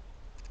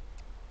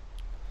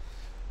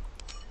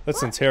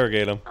 Let's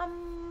interrogate him.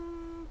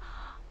 I'm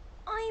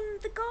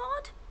the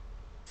guard,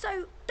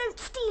 so don't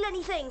steal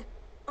anything.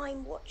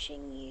 I'm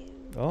watching you.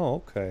 Oh,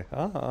 okay.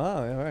 All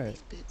right.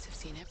 These boots have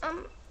seen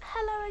everything.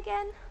 Hello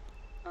again.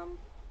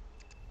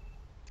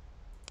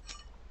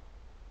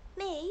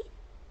 Me?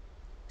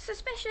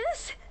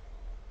 Suspicious?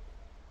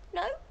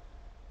 No?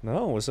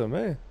 No, was it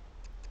me?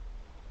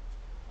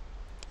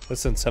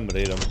 Let's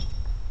intimidate him.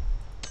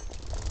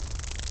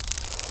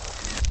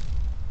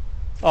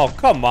 Oh,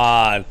 come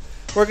on.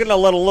 We're gonna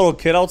let a little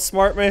kid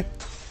outsmart me?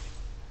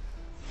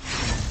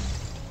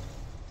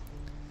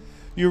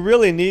 You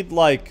really need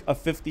like a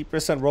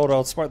 50% roll to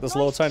outsmart this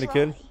little tiny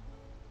kid?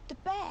 The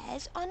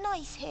bears are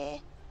nice here.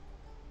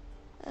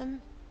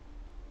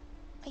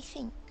 I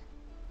think.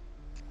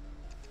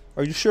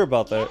 Are you sure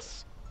about that?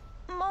 Yes.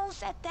 Mole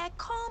said they're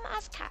calm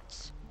as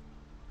cats.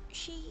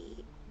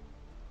 She...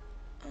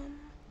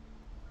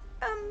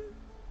 I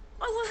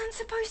wasn't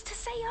supposed to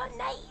say her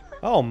name.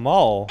 Oh,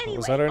 Mole. Anyway,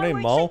 Was that her name,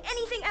 I Mole? won't say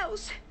anything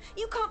else.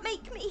 You can't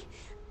make me.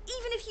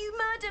 Even if you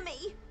murder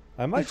me.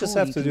 I might Before just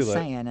have to do you that.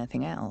 say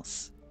anything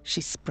else,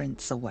 she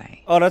sprints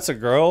away. Oh, that's a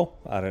girl?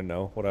 I don't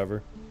know.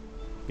 Whatever.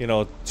 You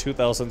know,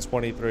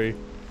 2023.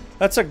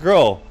 That's a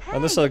girl. Hey,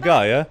 and this is a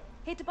guy, yeah?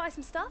 Here to buy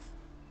some stuff?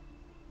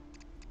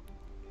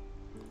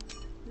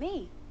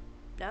 Me?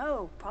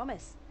 No,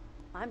 promise.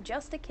 I'm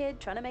just a kid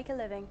trying to make a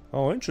living.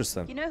 Oh,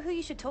 interesting. You know who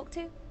you should talk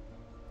to?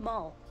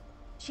 Moll.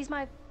 She's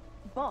my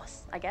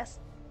boss, I guess.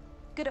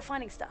 Good at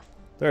finding stuff.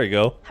 There you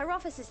go. Her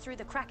office is through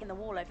the crack in the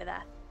wall over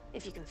there,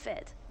 if you can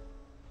fit.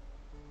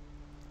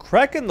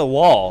 Crack in the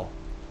wall?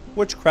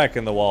 Which crack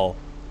in the wall?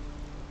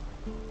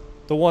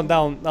 The one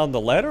down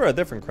the ladder or a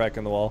different crack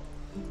in the wall?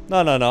 No.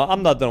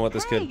 I'm not done with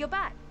this Hey, kid. you're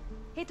back.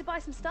 Here to buy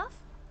some stuff?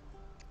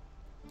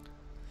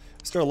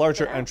 Is there a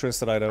larger No. entrance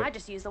that I don't? I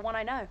just use the one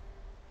I know.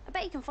 I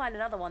bet you can find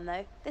another one,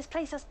 though. This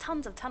place has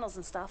tons of tunnels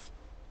and stuff.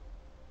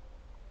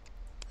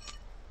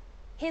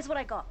 Here's what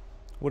I got.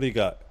 What do you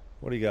got?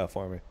 What do you got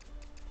for me?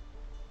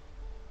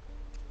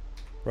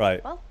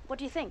 Right. Well, what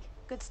do you think?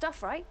 Good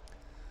stuff, right?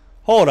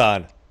 Hold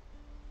on.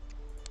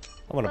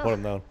 I'm gonna put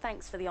him down.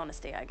 Thanks for the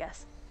honesty, I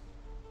guess.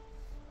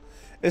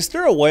 Is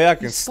there a way I You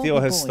can spot steal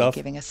the his boy stuff?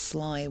 giving a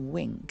sly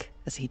wink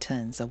as he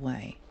turns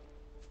away.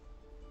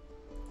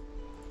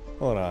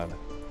 Hold on.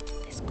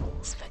 This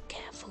calls for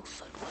careful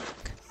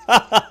footwork.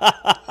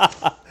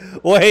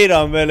 Wait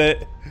a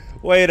minute.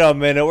 Wait a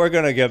minute. We're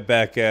gonna get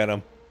back at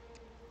him.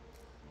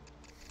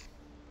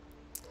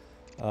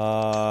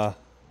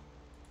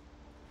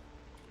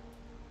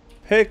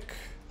 Pick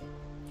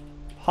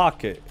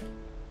pocket.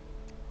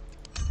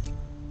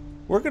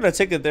 We're gonna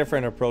take a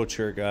different approach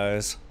here,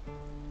 guys.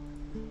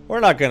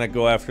 We're not gonna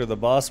go after the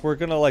boss. We're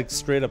gonna like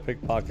straight up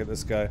pickpocket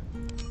this guy.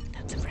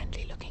 That's a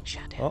friendly looking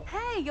shadow. Oh.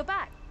 Hey, you're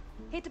back.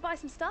 Here to buy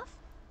some stuff?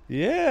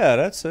 Yeah,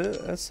 that's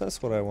it.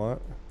 That's what I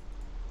want.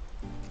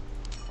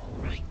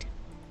 All right,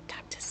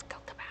 time to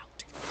skulk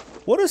about.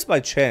 What is my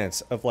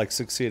chance of like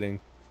succeeding?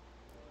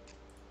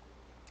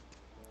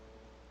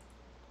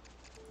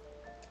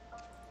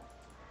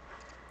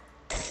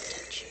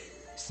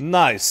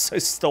 Nice. I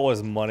stole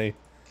his money.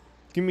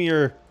 Give me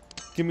your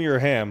ham.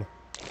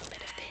 Little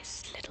bit of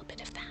this, little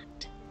bit of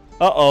that.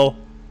 Uh-oh.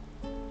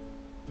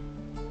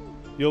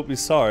 You'll be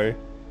sorry.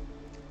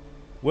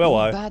 Will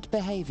I? Bad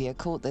behavior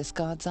caught this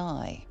guard's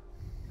eye.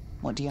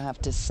 What do you have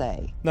to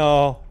say?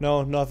 No,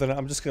 nothing.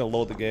 I'm just gonna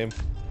load the game.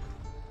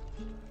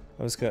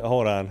 I'm just gonna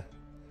hold on.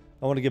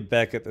 I want to get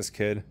back at this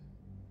kid.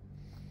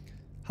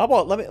 How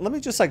about let me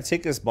just like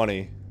take his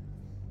money.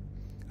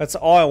 That's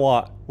all I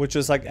want, which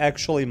is like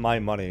actually my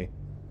money.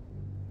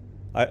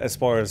 As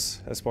far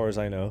as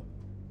I know.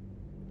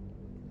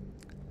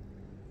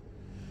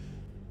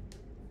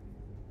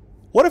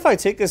 What if I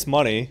take this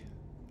money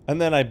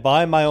and then I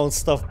buy my own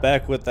stuff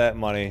back with that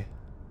money?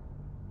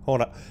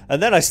 Hold on.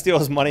 And then I steal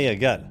his money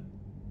again.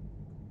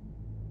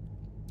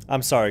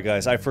 I'm sorry,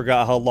 guys. I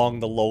forgot how long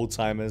the load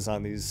time is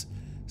on these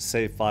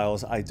save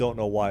files. I don't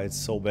know why it's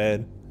so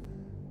bad.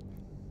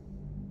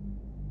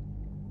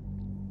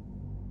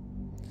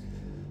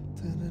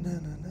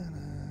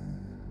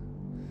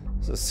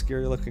 This is a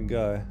scary looking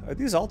guy. Are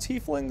these all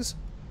tieflings?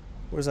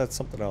 Or is that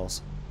something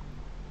else?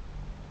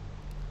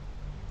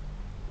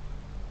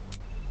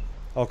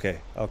 Okay.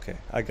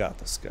 I got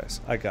this,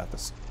 guys. I got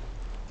this.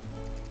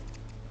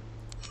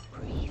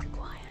 Breathe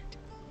quiet.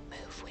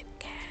 Move with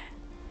care.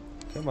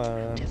 Come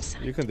on.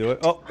 You can do it.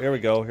 Oh, here we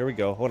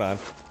go. Hold on.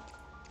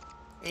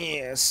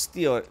 Yeah,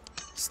 steal it.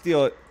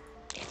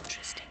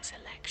 Interesting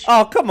selection.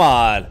 Oh, come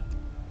on.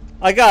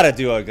 I gotta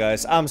do it,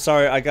 guys. I'm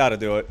sorry. I gotta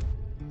do it.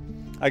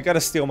 I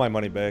gotta steal my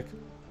money back.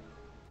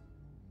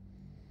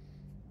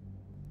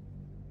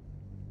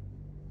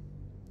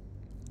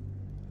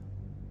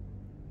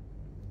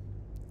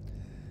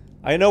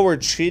 I know we're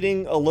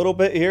cheating a little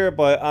bit here,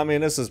 but I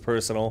mean, this is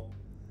personal.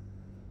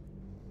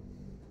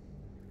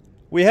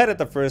 We had it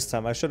the first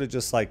time. I should have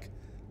just, like,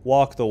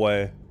 walked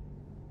away.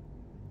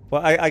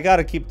 But I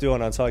gotta keep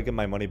doing it until I get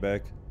my money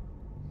back.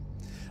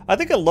 I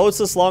think it loads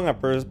this long on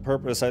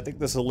purpose. I think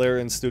this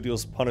Hilarion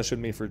Studio's punishing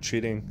me for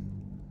cheating.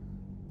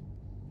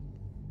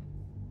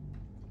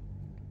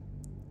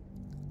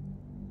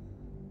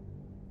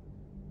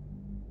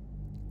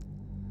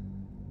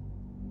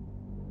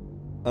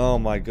 Oh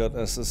my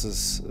goodness, this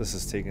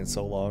is taking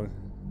so long.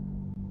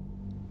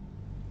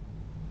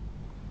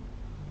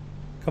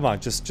 Come on,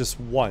 just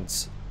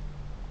once.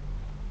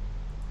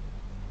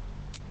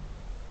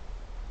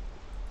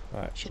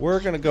 Alright, we're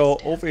gonna go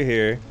over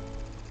here.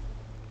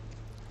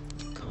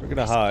 We're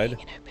gonna hide.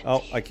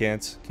 Oh, I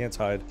can't. Can't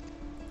hide.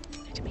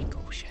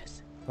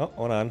 Oh,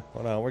 hold on.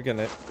 We're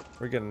getting it.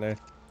 We're getting there.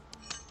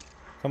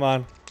 Come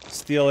on.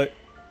 Steal it.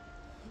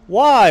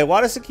 Why?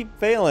 Why does it keep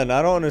failing?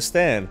 I don't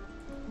understand.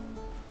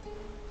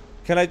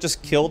 Can I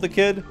just kill the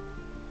kid?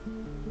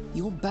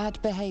 Your bad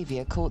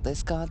behavior caught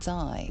this guard's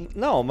eye.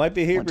 No, my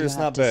behavior is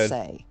not bad.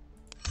 Say?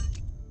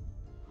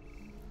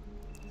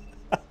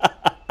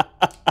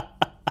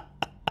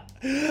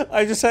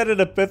 I just had an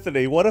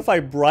epiphany. What if I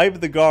bribe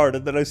the guard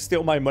and then I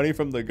steal my money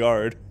from the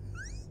guard?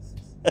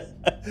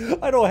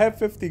 I don't have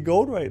 50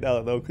 gold right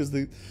now though, because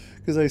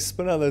I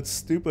spent on that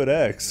stupid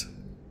axe.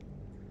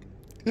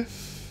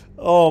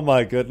 Oh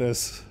my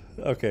goodness.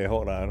 Okay,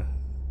 hold on.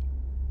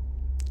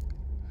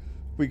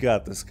 We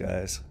got this,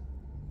 guys.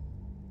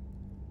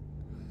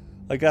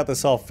 I got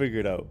this all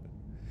figured out.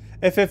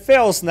 If it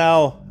fails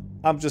now,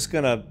 I'm just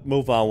gonna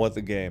move on with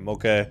the game,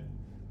 okay?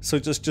 So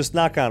just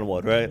knock on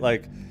wood, right?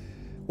 Like,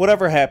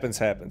 whatever happens,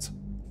 happens.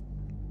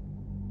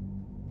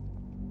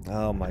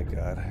 Oh my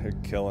god, you're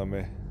killing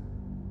me.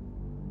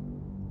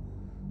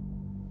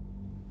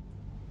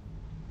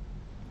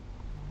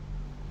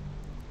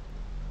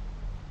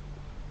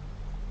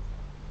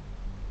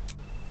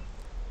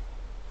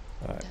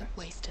 Alright. Don't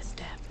waste a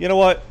step. You know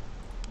what?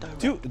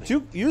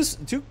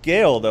 Do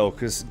Gale though,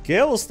 because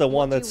Gale's the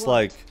one that's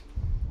like.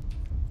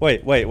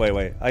 Wait.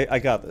 I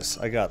got this.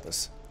 I got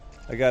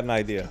an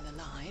idea.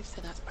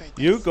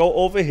 You go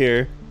over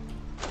here.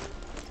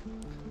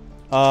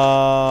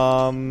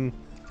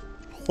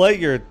 Play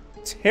your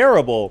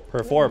terrible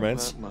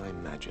performance. My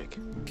magic.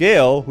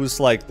 Gale, who's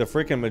like the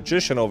freaking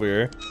magician over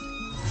here.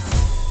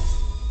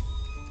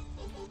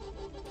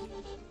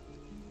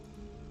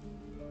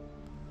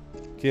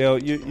 Gale,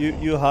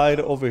 you hide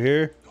over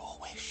here.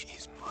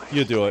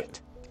 You do it.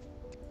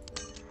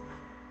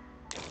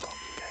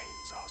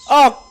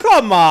 Oh,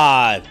 come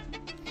on!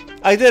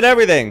 I did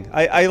everything.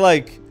 I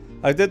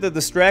did the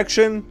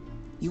distraction.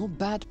 Your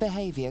bad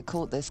behavior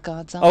caught this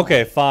guard's eye.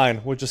 Okay,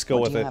 fine. We'll just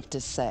go with it. What do you have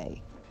to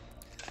say?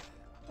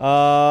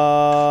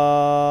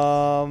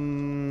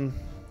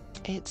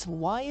 It's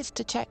wise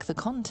to check the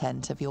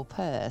content of your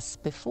purse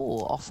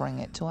before offering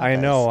it to others. I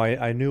know.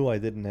 I knew I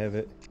didn't have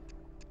it.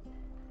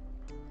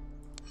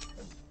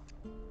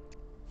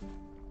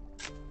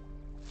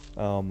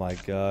 Oh my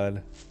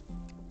god.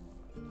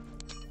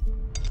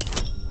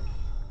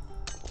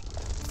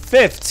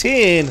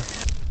 15!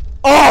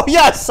 Oh,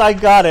 yes! I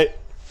got it!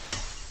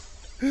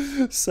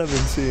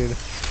 17.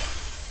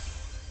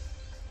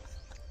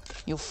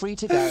 You're free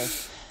to go.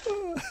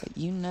 But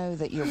you know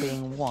that you're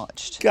being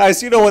watched.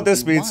 Guys, you know what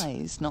this means.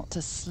 Wise not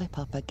to slip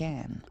up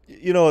again.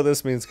 You know what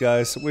this means,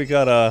 guys. We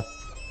gotta...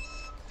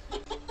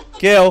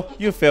 Gale,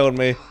 you failed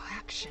me.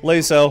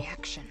 Lazo.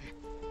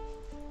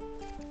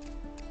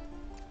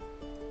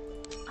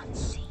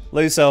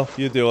 Lazo,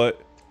 you do it.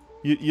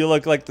 You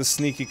look like the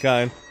sneaky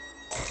kind.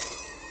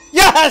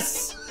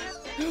 Yes!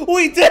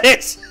 We did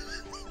it!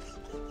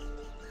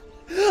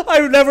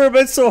 I've never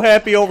been so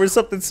happy over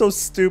something so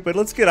stupid.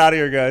 Let's get out of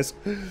here, guys.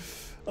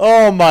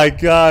 Oh my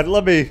god.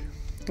 Let me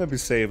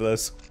save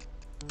this.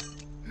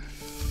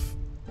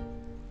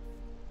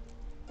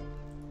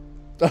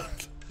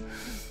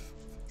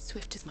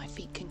 Swift as my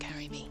feet can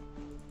carry me.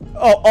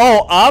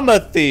 Oh, I'm a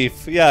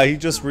thief. Yeah, he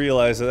just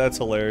realized it. That's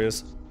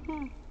hilarious.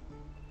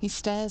 He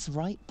stares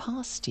right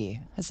past you,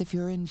 as if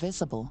you're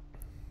invisible.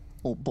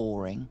 Or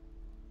boring.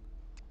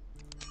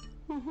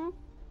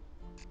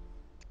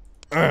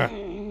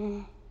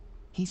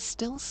 He's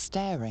still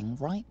staring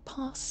right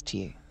past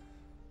you.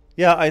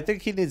 Yeah, I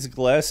think he needs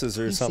glasses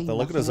or You something. see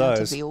Look at his nothing out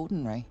of eyes. the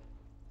ordinary.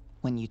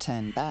 When you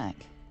turn back,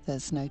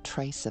 there's no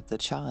trace of the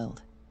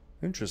child.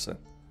 Interesting.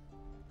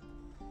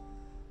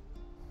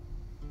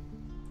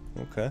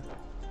 Okay.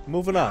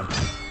 Moving on.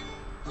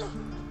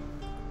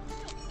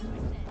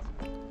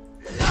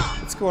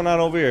 What's going on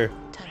over here?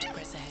 Time to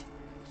press A.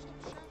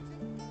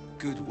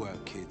 Good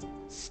work, kid.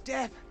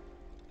 Step,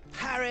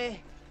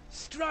 parry,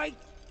 strike,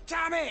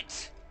 damn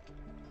it!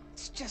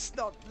 It's just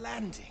not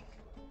landing.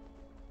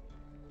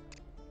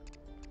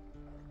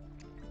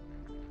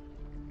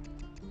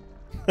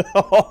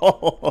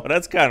 Oh,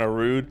 that's kind of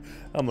rude.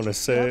 I'm gonna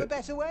say Have a it.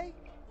 better way?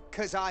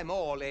 'Cause I'm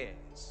all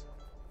ears.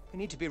 We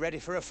need to be ready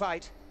for a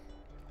fight,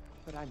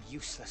 but I'm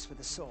useless with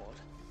a sword.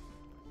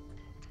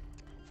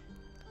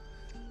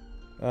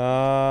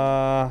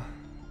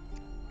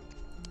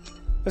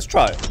 Let's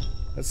try it.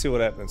 Let's see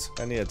what happens.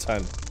 I need a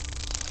 10.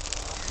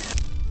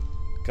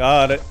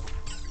 Got it.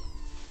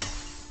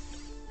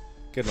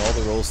 Getting all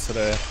the rolls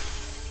today.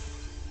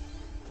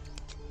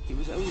 He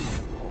was only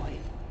a boy.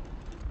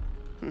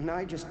 And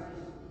I just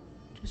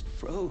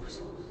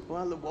froze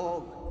while the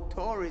wall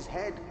tore his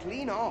head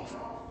clean off.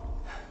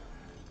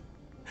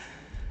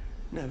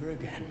 Never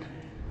again.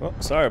 Oh,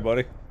 sorry,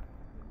 buddy.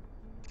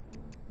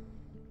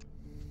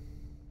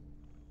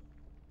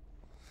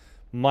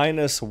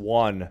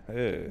 -1.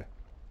 Ew.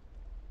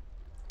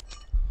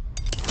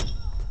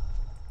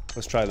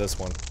 Let's try this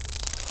one.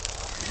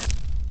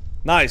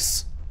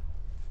 Nice.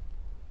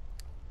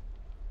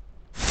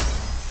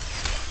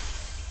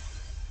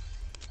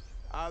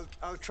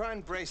 I'll try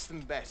and brace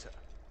them better.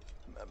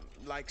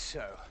 Like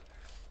so.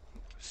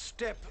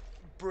 Step,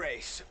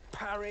 brace,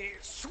 parry,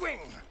 swing.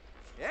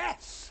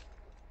 Yes!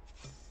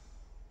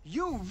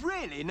 You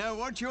really know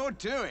what you're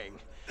doing.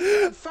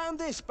 Found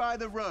this by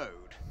the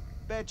road.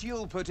 Bet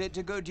you'll put it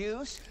to good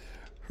use.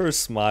 Her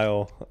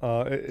smile.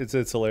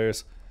 It's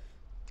hilarious.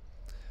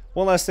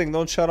 One last thing,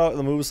 don't shout out in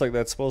the moves like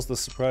that. It's supposed to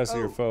surprise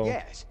your foe.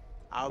 Yes.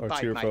 I'll Or to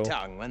bite your my foe.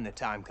 tongue when the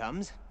time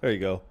comes. There you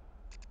go.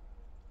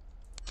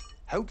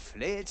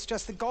 Hopefully, it's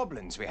just the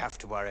goblins we have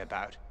to worry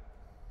about.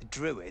 The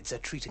druids are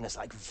treating us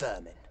like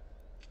vermin.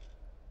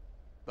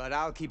 But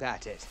I'll keep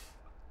at it.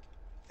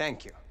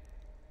 Thank you.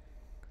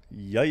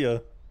 Yeah.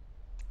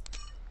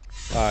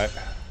 Alright.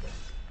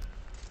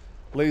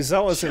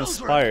 Lazel is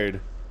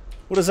inspired.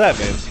 What does that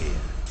mean?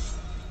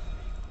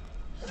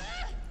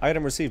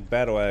 Item received,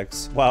 battle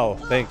axe. Wow,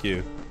 thank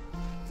you.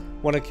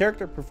 When a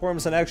character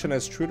performs an action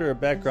as true to her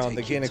background,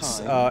 they gain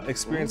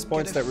experience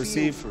points that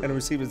receive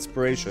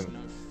inspiration.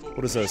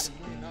 What is this?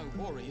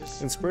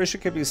 Inspiration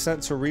can be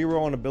sent to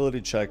reroll an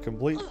ability check.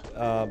 Complete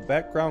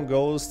background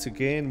goes to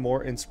gain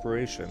more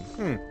inspiration.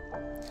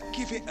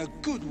 Give it a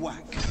good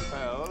whack.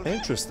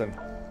 Interesting.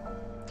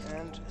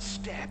 And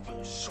step,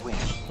 swing.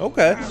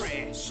 Okay.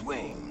 Parry,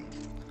 swing.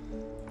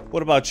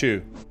 What about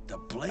you? The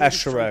blade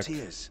Asherek. of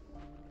frontiers.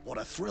 What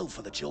a thrill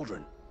for the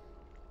children.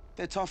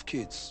 They're tough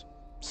kids.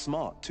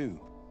 Smart, too.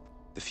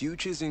 The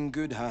future's in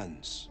good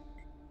hands.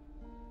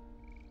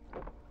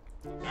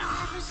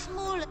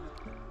 Smaller.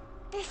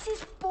 This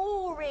is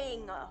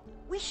boring.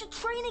 We should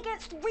train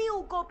against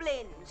real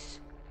goblins.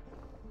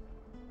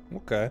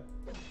 Okay.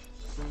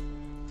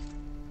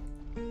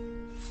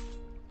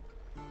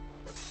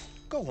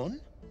 Go on.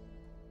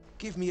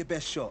 Give me your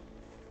best shot.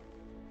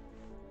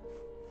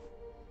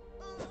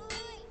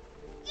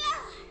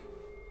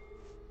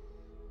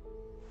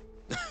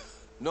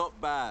 Not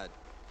bad.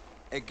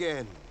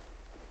 Again.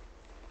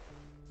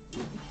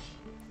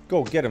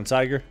 Go get him,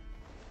 Tiger.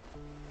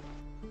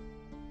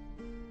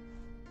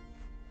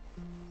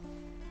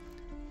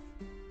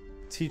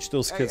 Teach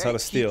those kids how to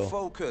steal. Keep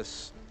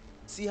focus.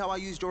 See how I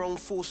used your own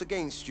force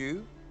against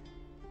you?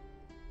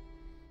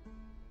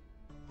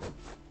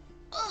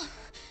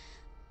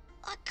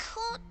 I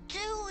can't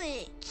do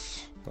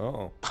it.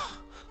 Uh-oh.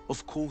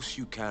 Of course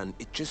you can.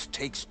 It just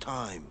takes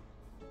time.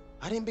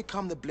 I didn't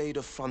become the Blade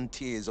of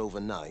Frontiers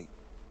overnight.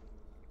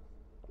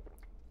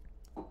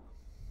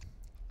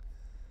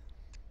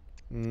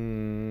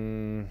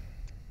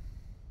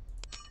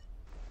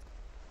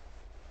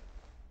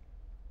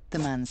 The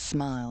man's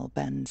smile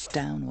bends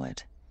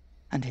downward,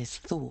 and his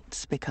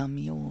thoughts become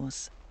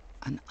yours.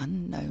 An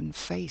unknown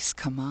face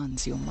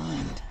commands your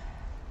mind.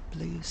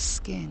 Blue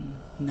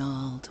skin,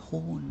 gnarled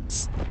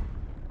horns.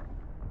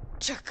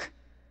 Chuck!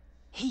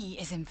 He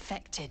is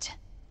infected.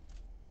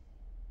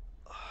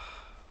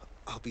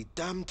 I'll be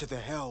damned to the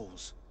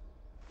hells.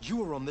 You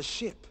were on the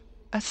ship.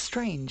 A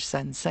strange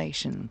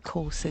sensation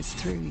courses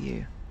through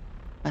you,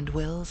 and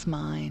Will's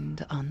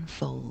mind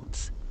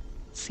unfolds.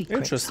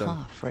 Secrets Interesting.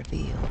 half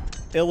revealed.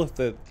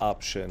 Illithid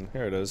option.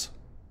 Here it is.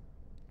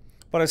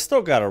 But I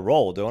still gotta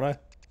roll, don't I?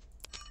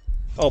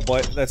 Oh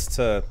boy, that's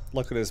to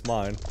look at his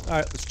mind.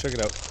 Alright, let's check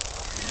it out.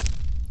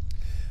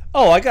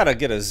 Oh, I gotta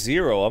get a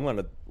 0. I'm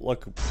gonna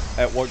look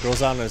at what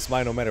goes on in his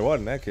mind no matter what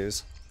in that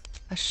case.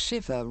 A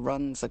shiver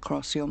runs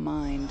across your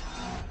mind.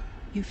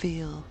 You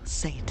feel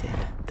sated.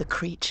 The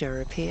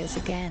creature appears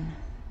again.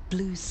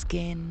 Blue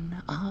skin,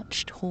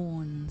 arched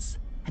horns,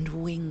 and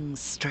wings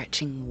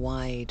stretching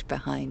wide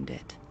behind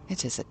it.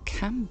 It is a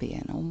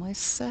Cambion,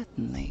 almost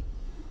certainly.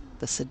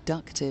 The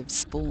seductive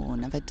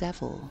spawn of a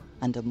devil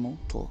and a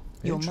mortal.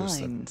 Your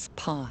minds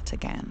part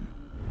again,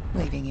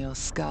 leaving your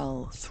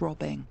skull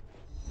throbbing.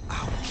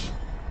 Ouch.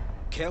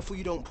 Careful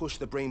you don't push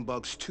the brain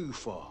bugs too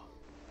far.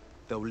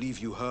 They'll leave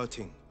you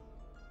hurting.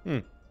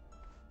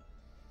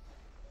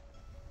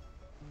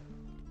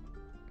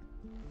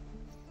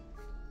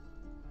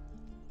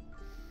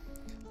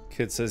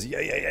 Kid says,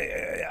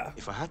 yeah.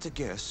 If I had to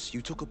guess,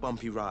 you took a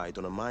bumpy ride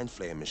on a mind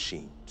flayer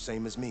machine,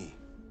 same as me.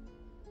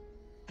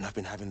 And I've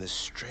been having the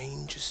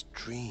strangest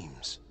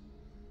dreams.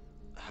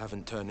 I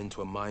haven't turned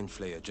into a mind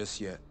flayer just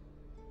yet,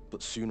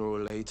 but sooner or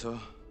later,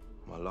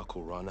 my luck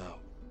will run out.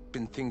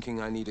 Been thinking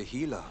I need a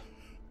healer.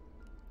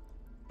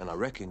 And I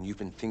reckon you've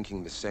been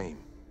thinking the same.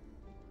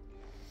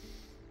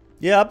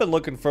 Yeah, I've been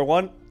looking for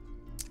one.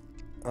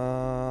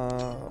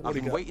 I've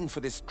been waiting for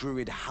this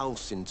druid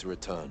Halcyon to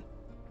return.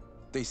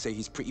 They say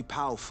he's pretty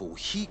powerful.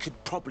 He could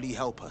probably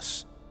help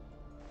us.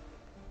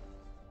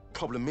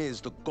 Problem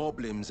is, the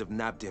goblins have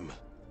nabbed him.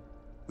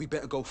 We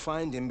better go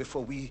find him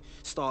before we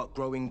start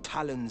growing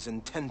talons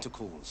and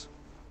tentacles.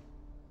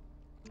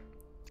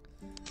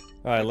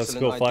 Alright, let's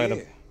go find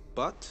him.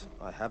 But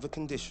I have a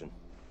condition.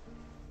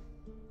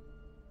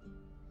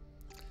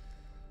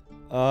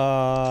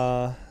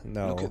 No.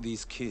 Look at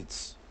these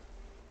kids.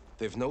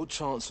 They've no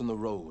chance on the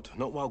road,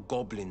 not while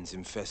goblins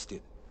infest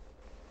it.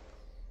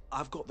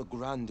 I've got the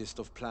grandest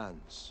of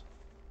plans.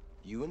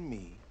 You and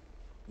me,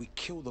 we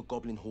kill the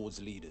goblin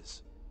horde's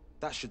leaders.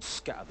 That should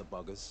scatter the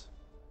buggers.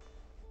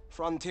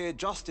 Frontier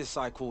justice,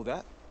 I call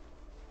that.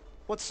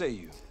 What say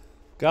you?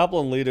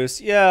 Goblin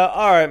leaders. Yeah,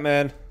 alright,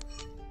 man.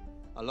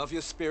 I love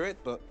your spirit,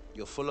 but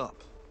you're full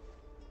up.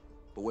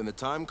 But when the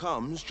time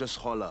comes, just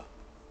holler.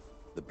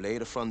 The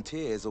Blade of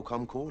Frontiers will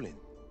come calling.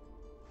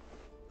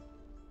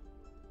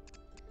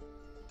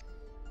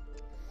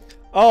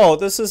 Oh,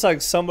 this is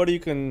like somebody you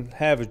can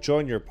have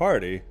join your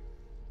party.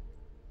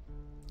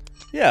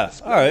 Yeah,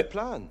 alright.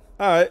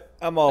 Alright,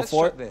 I'm all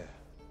for it. There.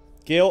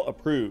 Gale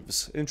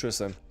approves.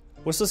 Interesting.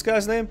 What's this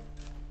guy's name?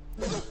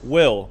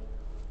 Will.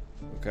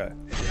 Okay.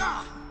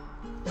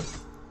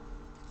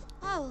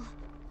 Oh,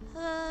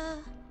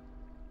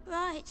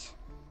 right.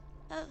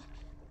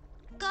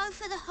 Go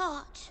for the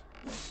heart.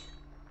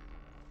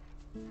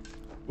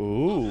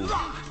 Ooh.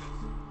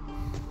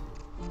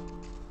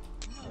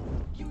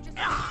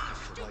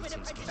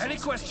 Any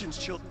questions,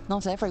 children?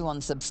 Not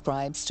everyone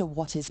subscribes to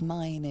what is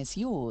mine is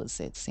yours,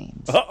 it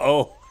seems.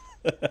 Uh-oh.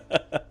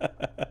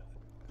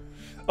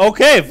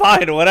 Okay,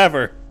 fine,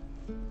 whatever.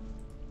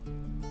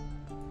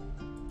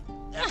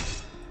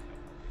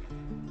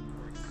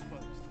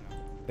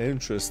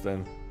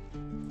 Interesting.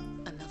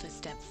 Another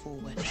step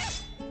forward.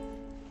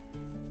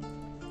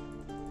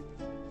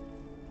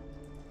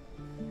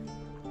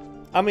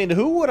 I mean,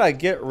 who would I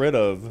get rid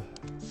of?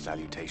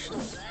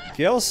 Salutations.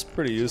 Gale's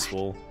pretty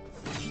useful.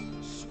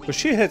 But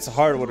she hits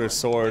hard with her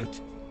sword.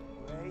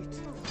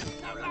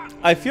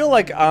 I feel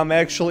like I'm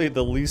actually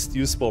the least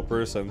useful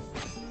person.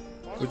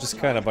 Which is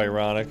kind of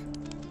ironic.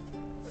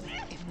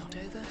 If not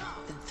over,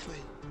 then through.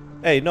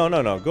 Hey, no,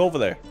 go over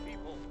there.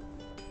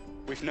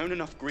 We've known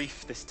enough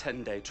grief this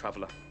 10-day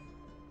traveler.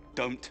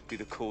 Don't be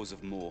the cause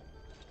of more.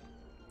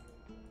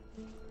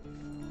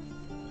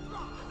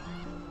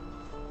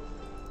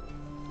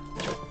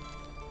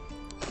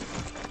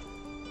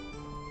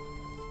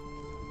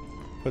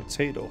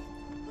 Potato.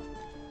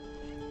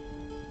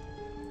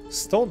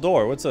 Stone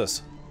door, what's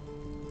this?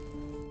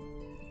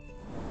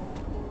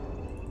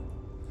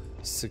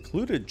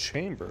 Secluded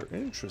chamber,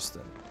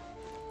 interesting.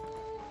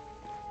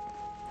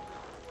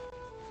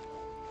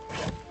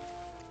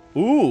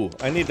 Ooh,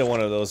 I needed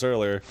one of those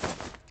earlier.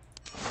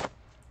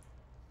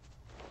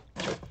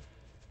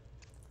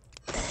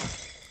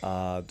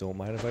 Don't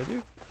mind if I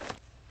do.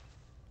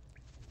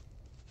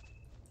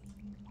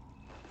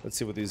 Let's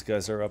see what these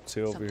guys are up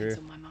to over here.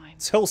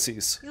 It's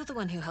Hilsies. You're the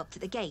one who helped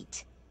at the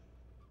gate.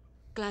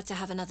 Glad to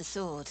have another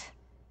sword.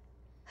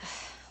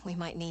 We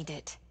might need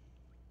it.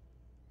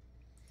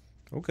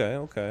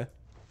 Okay.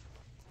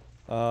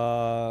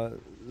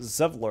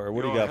 Zevlor,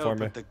 what do you got for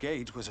me? At the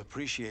gate was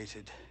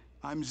appreciated.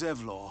 I'm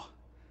Zevlor,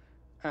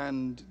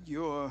 and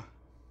you're...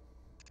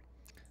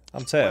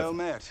 I'm Tev. Well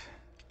met.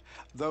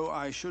 Though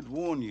I should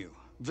warn you,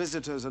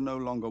 visitors are no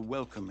longer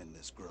welcome in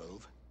this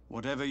grove.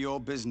 Whatever your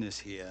business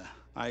here,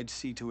 I'd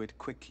see to it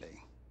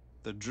quickly.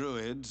 The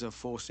druids are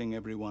forcing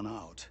everyone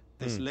out.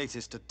 This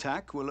latest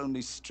attack will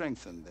only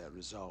strengthen their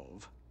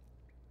resolve.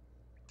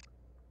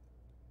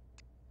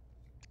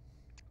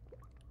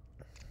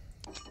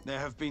 There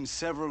have been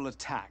several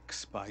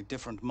attacks by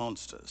different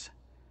monsters.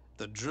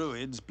 The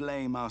druids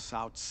blame us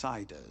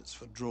outsiders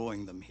for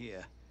drawing them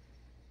here.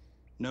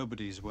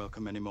 Nobody's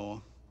welcome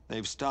anymore.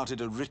 They've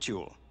started a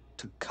ritual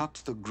to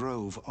cut the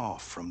grove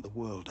off from the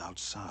world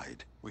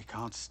outside. We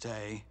can't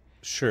stay.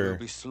 Sure. We'll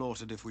be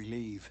slaughtered if we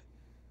leave.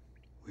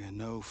 We are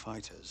no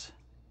fighters.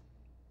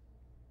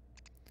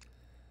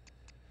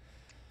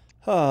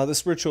 Ah,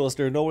 this ritual, is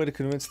there no way to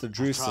convince the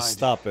druids to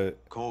stop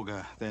it?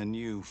 Korga, their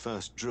new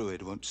first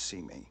druid, won't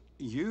see me.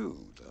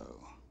 You,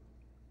 though.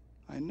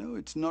 I know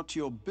it's not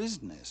your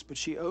business, but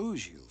she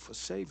owes you for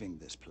saving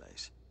this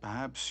place.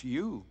 Perhaps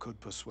you could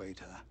persuade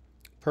her.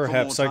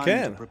 Perhaps for more I time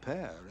can. To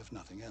prepare, if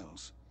nothing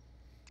else.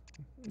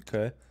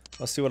 Okay,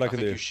 I'll see what I can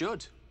think do. You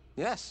should.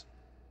 Yes.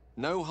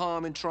 No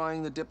harm in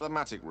trying the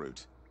diplomatic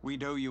route.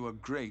 We'd owe you a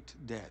great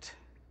debt.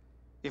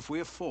 If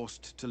we're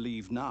forced to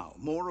leave now,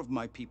 more of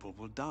my people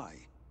will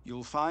die.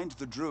 You'll find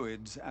the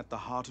druids at the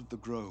heart of the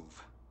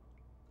grove.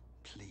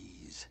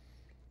 Please,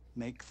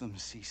 make them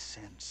see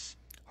sense.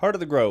 Heart of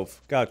the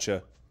Grove,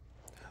 gotcha.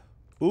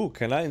 Ooh,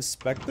 can I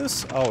inspect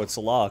this? Oh, it's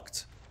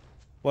locked.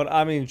 Well,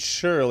 I mean,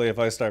 surely if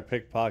I start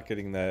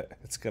pickpocketing that,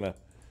 it's gonna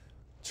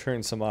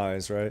turn some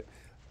eyes, right?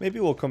 Maybe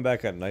we'll come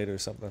back at night or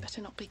something.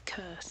 Better not be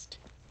cursed.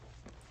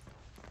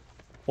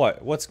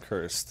 What? What's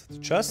cursed? The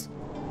chest?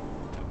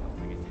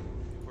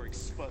 We're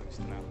exposed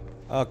now.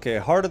 Okay,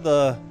 Heart of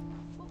the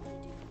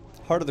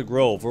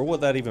Grove. Where would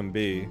that even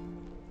be?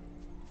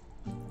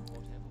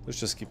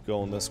 Let's just keep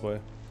going this way.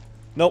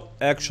 Nope,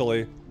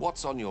 actually.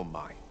 What's on your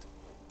mind?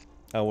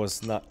 I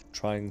was not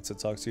trying to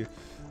talk to you.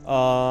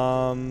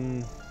 I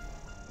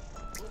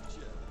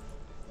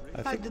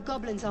think... the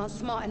goblins aren't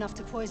smart enough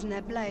to poison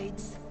their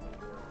blades.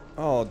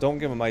 Oh, don't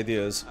give them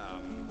ideas.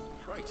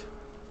 Great.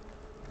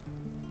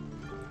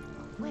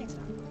 Where's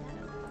that?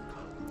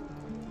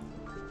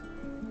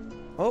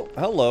 Oh,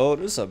 hello.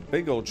 This is a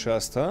big old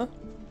chest, huh?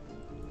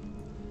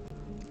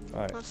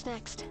 Alright. What's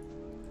next?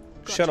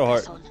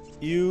 Shadowheart.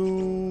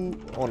 You...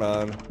 Hold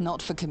on.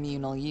 Not for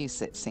communal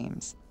use, it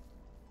seems.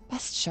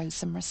 Best show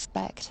some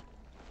respect.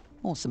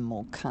 Or some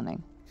more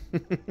cunning.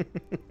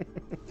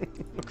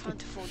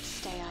 Can't afford to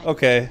stay out.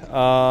 Okay,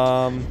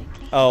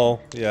 oh,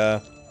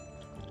 yeah.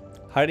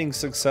 Hiding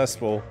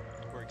successful.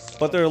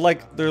 But they're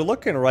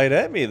looking right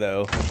at me,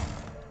 though.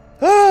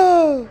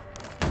 A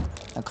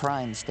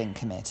crime's been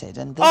committed,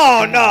 and this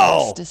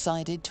has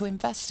decided to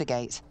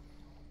investigate.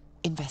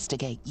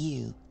 Investigate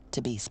you,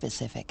 to be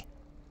specific.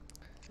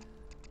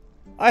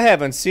 I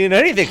haven't seen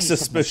anything Case of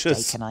suspicious.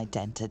 mistaken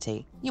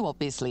identity. You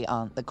obviously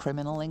aren't the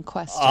criminal in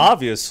question.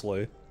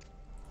 Obviously.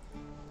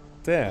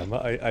 Damn,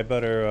 I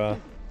better,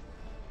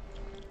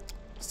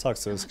 let's talk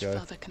to this guy. How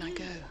much further can I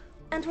go?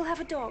 And we'll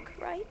have a dog,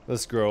 right?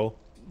 This girl.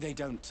 They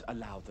don't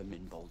allow them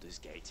in Baldur's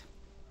Gate.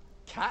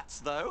 Cats,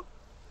 though?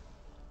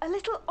 A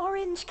little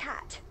orange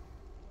cat.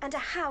 And a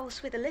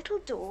house with a little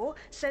door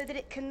so that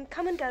it can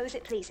come and go as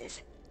it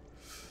pleases.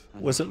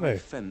 Was it me?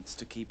 Fence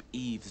to keep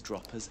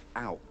eavesdroppers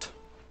out.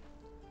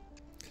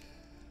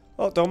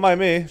 Oh, don't mind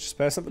me. Just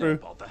pass it through.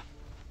 No bother.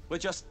 We're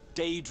just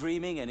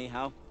daydreaming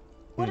anyhow.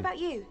 What about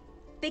you?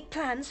 Big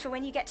plans for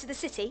when you get to the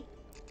city?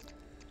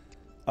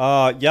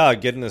 Yeah,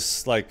 getting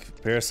this,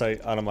 like,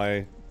 parasite out of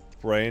my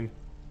brain.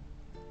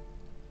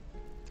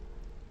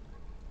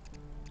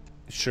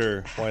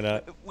 Sure, why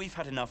not? We've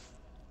had enough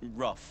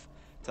rough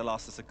to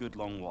last us a good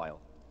long while.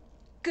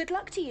 Good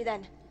luck to you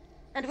then.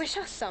 And wish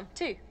us some,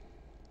 too.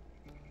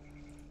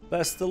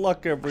 Best of luck,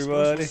 I suppose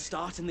everybody. we'll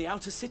start in the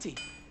outer city.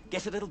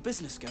 Get a little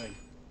business going.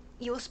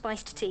 Your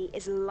spiced tea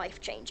is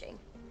life-changing.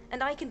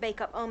 And I can bake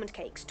up almond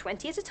cakes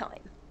 20 at a time.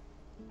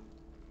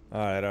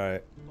 Alright,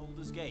 alright.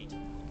 Baldur's Gate.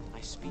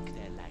 I speak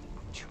their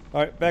language.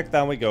 Alright, back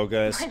down we go,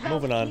 guys. My love,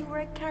 Moving on. You were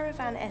a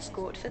caravan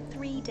escort for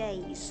 3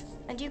 days.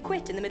 And you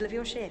quit in the middle of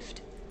your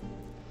shift.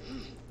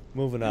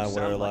 Moving on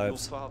with our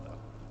lives.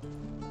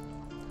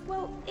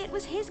 Well, it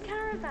was his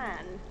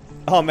caravan.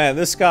 Oh man,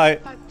 this guy.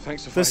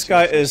 Thanks for This fighting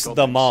guy off those is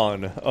the goblins.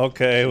 Mon.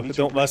 Okay, Need to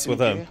don't mess upgrade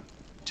with some him. gear?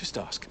 Just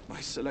ask.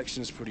 My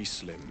selection's pretty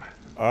slim.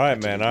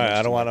 Alright, man. Alright,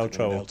 I don't want no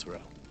trouble.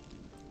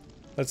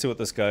 Let's see what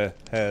this guy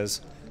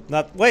has.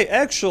 Not. Wait,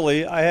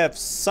 actually, I have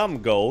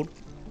some gold.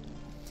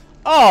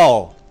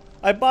 Oh!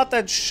 I bought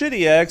that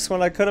shitty axe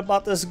when I could have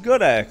bought this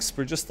good axe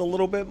for just a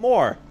little bit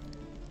more.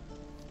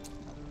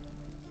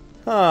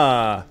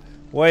 Huh.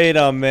 Wait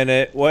a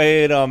minute.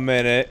 Wait a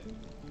minute.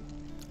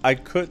 I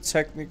could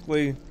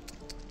technically,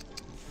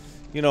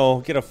 you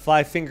know, get a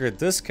 5-finger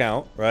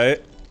discount,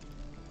 right?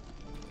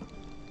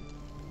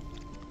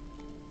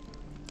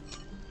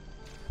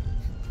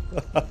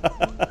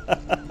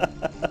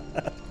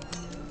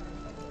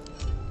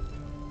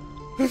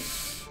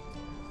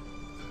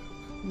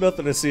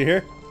 Nothing to see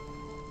here.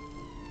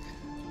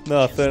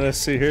 Nothing to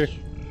see here.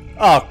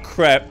 Oh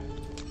crap!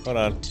 Hold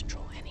on.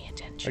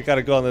 I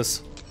gotta go on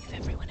this.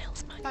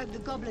 The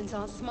goblins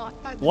aren't smart.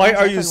 Why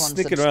are you Everyone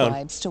sneaking around?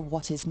 subscribes to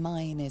what is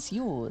mine is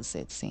yours,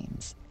 it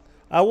seems.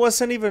 I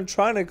wasn't even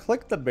trying to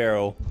click the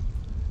barrel.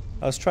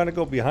 I was trying to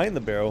go behind the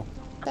barrel.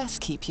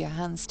 Best keep your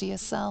hands to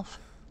yourself.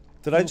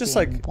 Did I You're just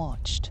being like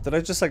watched. Did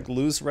I just like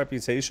lose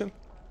reputation?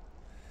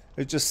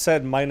 It just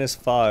said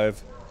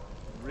 -5.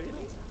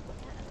 Really?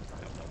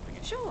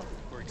 Sure.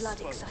 Blood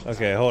exciting.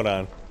 Okay, hold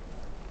on.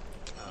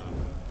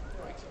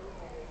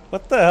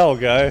 What the hell,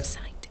 guy?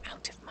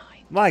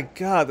 My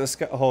God, this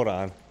guy. Hold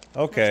on.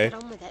 Okay.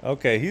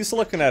 Okay, he's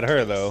looking at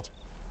her though.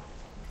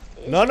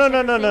 No, no,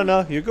 no, no, no,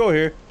 no. You go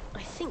here.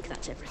 I think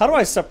that's everything. How do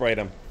I separate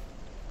him?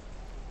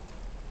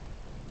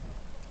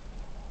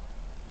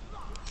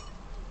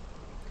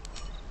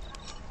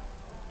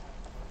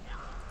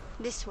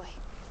 This way.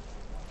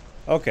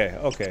 Okay,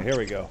 okay, here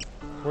we go.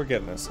 We're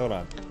getting this. Hold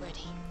on. I'm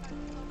ready.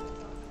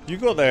 You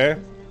go there.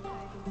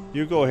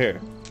 You go here.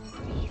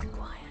 Breathe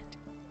quiet.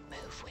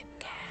 Move with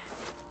care.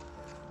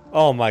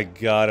 Oh my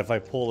God, if I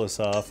pull this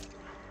off.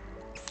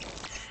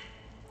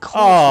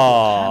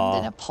 Hand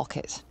in a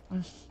pocket.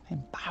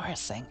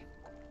 Embarrassing.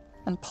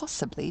 And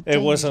possibly It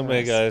dangerous. wasn't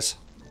me, guys.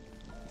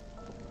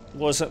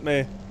 Wasn't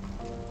me.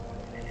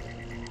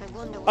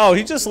 Oh,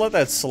 he just let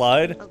that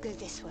slide? I'll go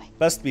this way.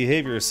 Best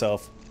behave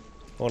yourself.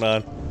 Hold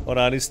on. Hold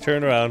on, he's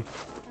turned around.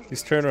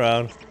 He's turned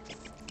around.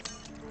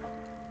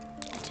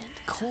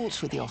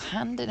 Caught with your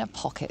hand in a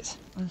pocket.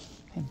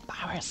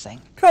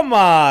 Embarrassing. Come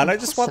on, And I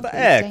just want the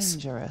possibly X.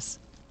 Dangerous.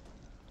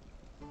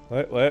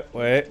 Wait, wait,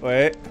 wait,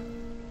 wait.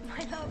 My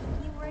love,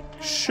 you were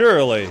a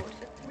Surely. for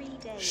 3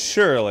 days.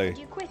 Surely.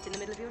 You quit in the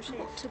middle of your shift.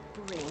 What to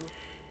bring?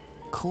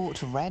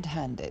 Caught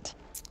red-handed.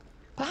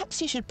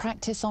 Perhaps you should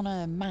practice on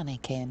a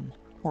mannequin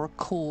or a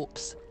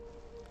corpse.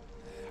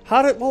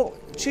 How did? Well,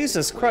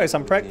 Jesus Christ!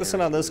 I'm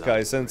practicing on this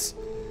guy since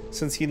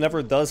he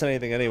never does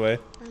anything anyway.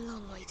 A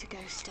long way to go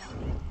still.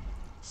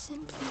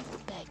 Simply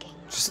begging.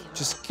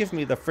 Just give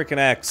me the freaking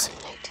axe.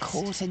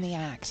 Caught in the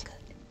act.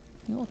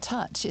 Your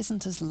touch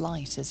isn't as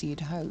light as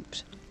you'd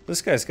hoped.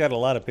 This guy's got a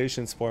lot of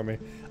patience for me.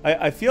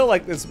 I feel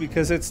like it's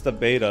because it's the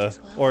beta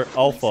or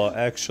alpha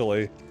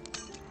actually.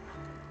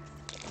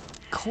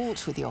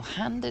 Caught with your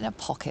hand in a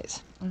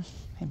pocket.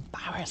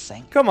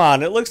 Embarrassing. Come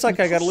on, it looks like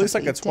I got at least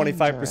like a Possibly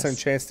 25% dangerous.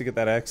 chance to get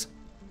that X.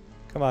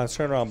 Come on,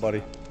 turn around,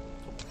 buddy.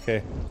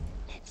 Okay.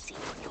 Let's see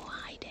what you're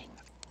hiding.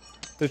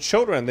 The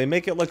children, they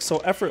make it look so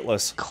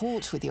effortless.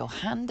 Caught with your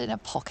hand in a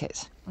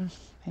pocket.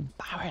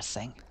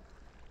 Embarrassing.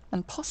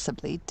 And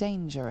possibly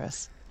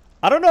dangerous.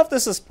 I don't know if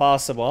this is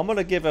possible. I'm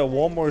gonna give it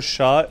one more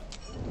shot,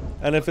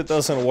 and if it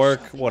doesn't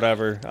work,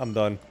 whatever. I'm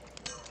done.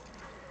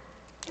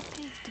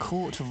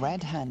 Caught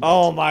red-handed.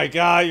 Oh my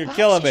God, you're Perhaps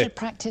killing you me. should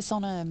practice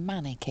on a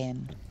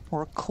mannequin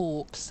or a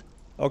corpse.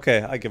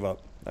 Okay, I give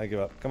up. I give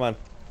up. Come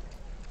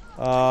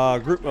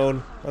on. Group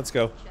mode. Let's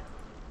go.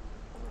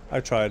 I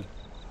tried.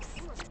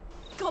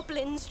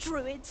 Goblins,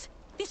 druids.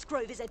 This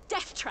grove is a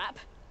death trap.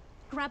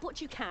 Grab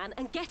what you can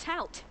and get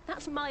out.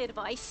 That's my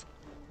advice.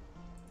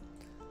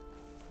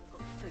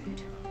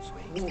 Food,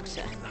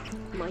 water,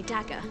 my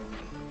dagger.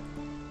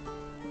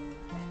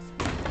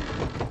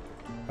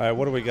 Alright,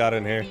 what do we got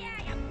in here?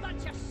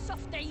 Bunch of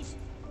softies.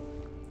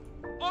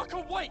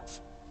 Arca,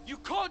 wait! You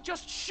can't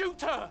just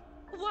shoot her!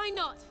 Why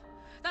not?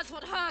 That's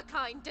what her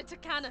kind did to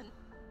Cannon.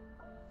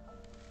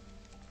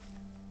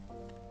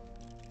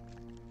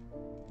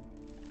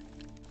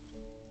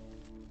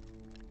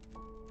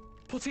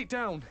 Put it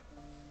down.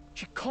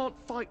 She can't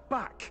fight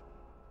back.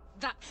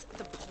 That's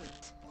the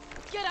point.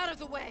 Get out of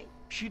the way!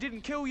 She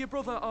didn't kill your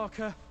brother,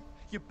 Arca.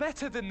 You're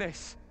better than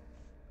this.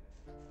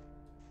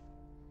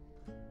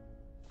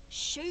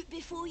 Shoot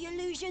before you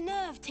lose your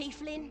nerve,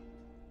 Tiefling.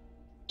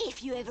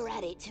 If you ever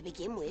had it to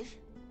begin with.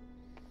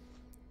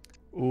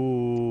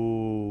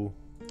 Ooh.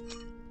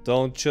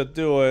 Don't you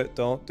do it.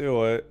 Don't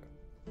do it.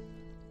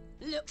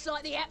 Looks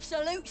like the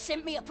Absolute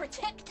sent me a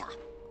protector.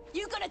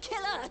 You gonna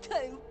kill her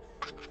too?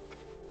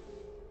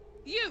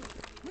 You!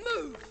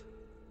 Move!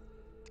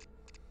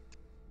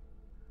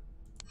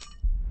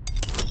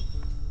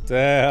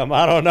 Damn,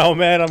 I don't know,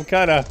 man. I'm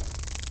kind of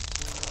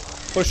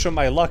pushing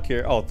my luck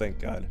here. Oh, thank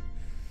God.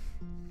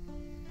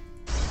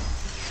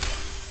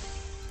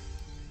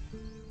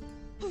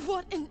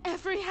 What in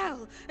every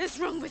hell is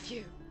wrong with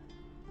you?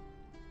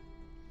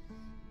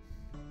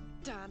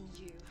 Damn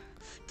you.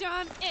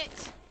 Damn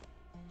it!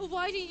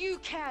 Why do you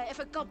care if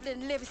a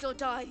goblin lives or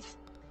dies?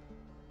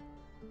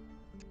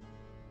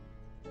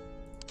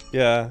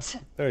 Yeah,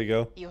 there you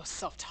go. Your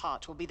soft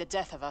heart will be the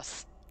death of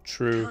us.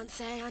 True. Can't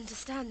say I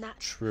understand that.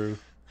 True.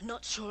 I'm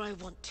not sure I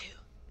want to.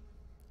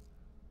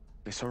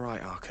 It's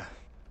alright, Arca.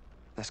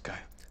 Let's go.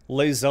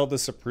 Lay Zelda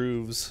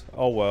disapproves.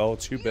 Oh well,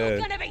 too You're bad.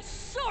 gonna be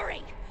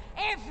sorry,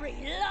 every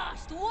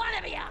last one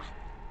of you.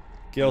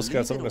 Gail's got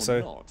Believe something it to say.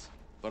 or not,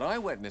 but I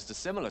witnessed a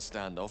similar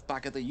standoff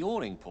back at the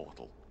Yawning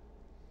Portal.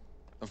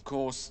 Of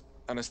course,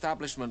 an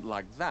establishment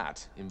like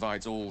that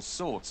invites all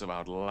sorts of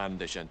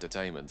outlandish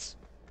entertainments.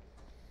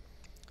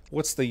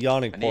 What's the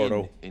Yawning An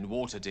Portal? inn in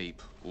Waterdeep.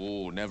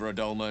 Ooh, never a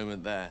dull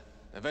moment there.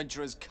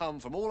 Adventurers come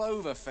from all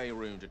over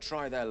Faerun to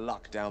try their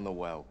luck down the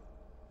well.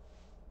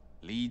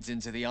 Leads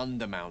into the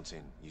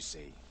Undermountain, you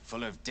see.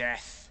 Full of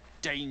death,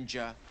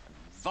 danger, and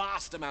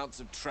vast amounts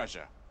of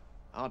treasure.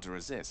 Hard to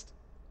resist.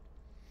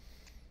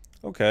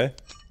 Okay.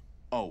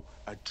 Oh,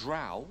 a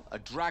drow, a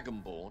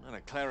dragonborn, and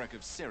a cleric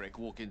of Cyric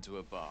walk into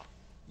a bar.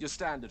 Your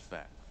standard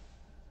fare.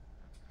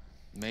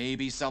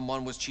 Maybe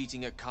someone was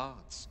cheating at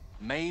cards.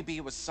 Maybe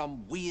it was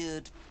some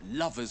weird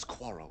lover's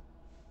quarrel.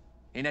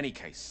 In any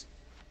case,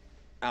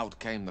 out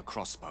came the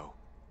crossbow,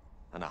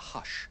 and a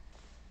hush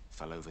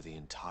fell over the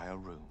entire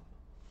room.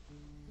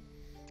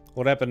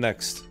 What happened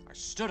next? I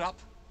stood up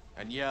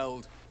and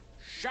yelled,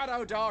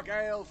 "Shadow Dark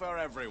Ale for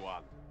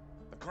everyone!"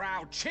 The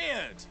crowd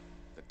cheered.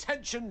 The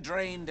tension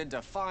drained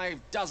into 6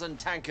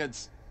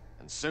 tankards,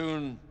 and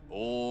soon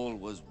all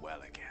was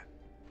well again.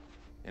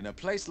 In a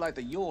place like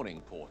the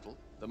Yawning Portal,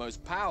 the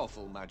most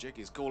powerful magic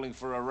is calling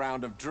for a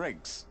round of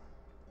drinks.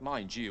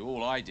 Mind you,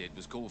 all I did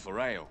was call for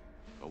ale,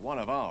 but one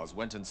of ours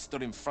went and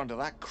stood in front of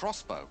that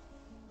crossbow.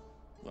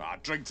 Well,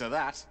 I'd drink to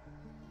that.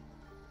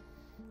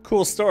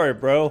 Cool story,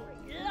 bro.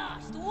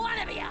 Last one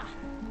of ya!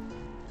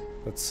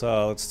 Let's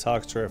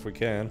talk to her if we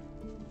can.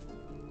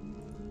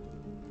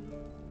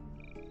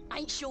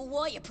 Ain't sure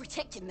why you're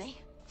protecting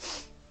me.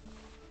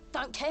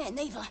 Don't care,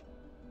 neither.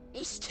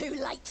 It's too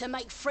late to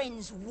make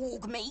friends,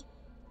 warg meat.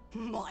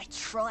 My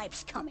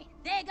tribe's coming.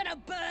 They're gonna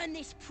burn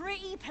this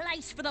pretty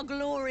place for the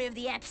glory of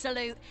the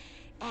Absolute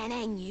and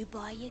hang you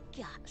by your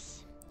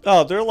guts.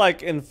 Oh, they're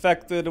like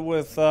infected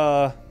with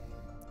the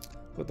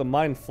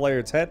Mind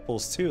Flayer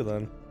tadpoles too,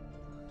 then.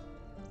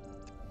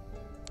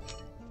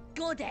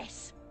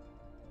 Goddess.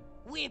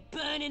 We're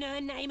burning her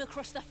name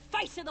across the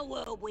face of the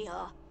world, we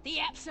are. The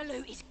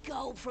Absolute is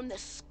gold from the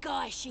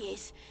sky, she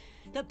is.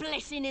 The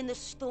blessing in the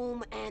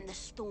storm and the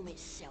storm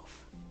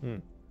itself.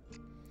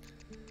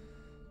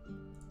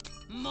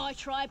 My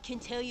tribe can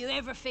tell you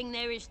everything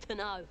there is to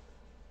know.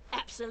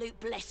 Absolute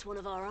bless one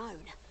of our own.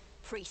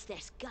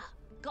 Priestess Gut.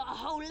 Got a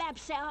whole lab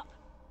set up.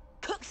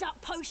 Cooks up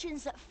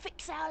potions that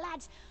fix our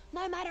lads,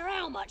 no matter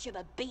how much of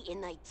a beating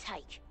they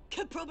take.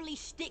 Could probably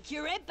stick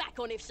your head back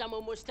on if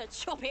someone was to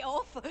chop it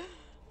off.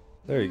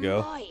 There you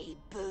go. Mighty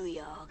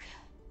booyog.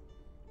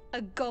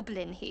 A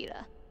goblin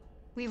healer.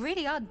 We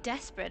really are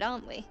desperate,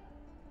 aren't we?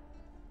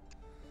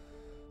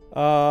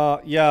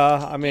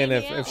 Yeah, I mean,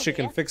 if she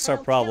can fix our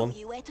problem.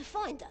 You where to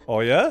find her. Oh,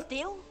 yeah?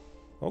 Deal?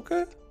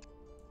 Okay.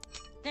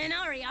 Then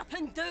hurry up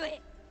and do it.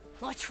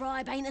 My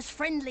tribe ain't as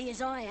friendly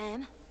as I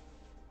am.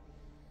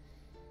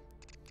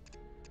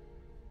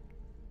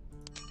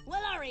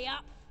 Well, hurry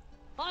up.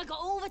 I got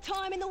all the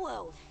time in the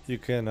world. You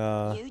can,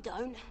 You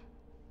don't.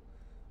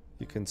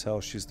 You can tell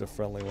she's the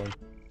friendly one.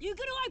 You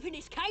gonna open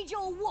this cage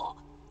or what?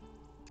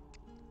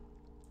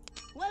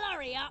 Well,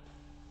 hurry up.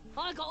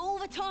 I got all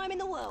the time in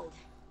the world.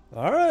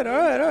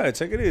 Alright.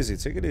 Take it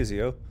easy,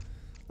 yo.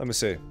 Let me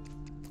see.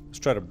 Let's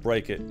try to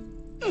break it.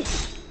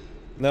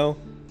 No?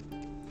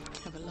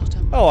 Have a lot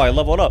of Oh, I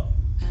leveled up.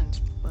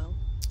 and, well,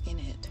 in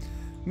it.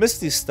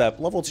 Misty Step,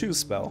 level 2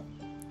 spell.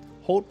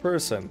 Hold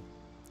person.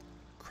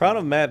 Crown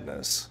of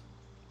Madness.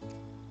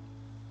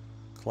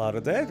 Cloud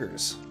of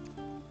Daggers.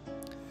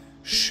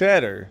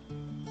 Shatter.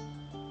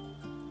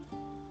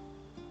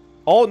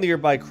 All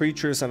nearby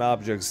creatures and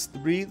objects.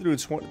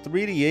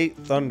 3d8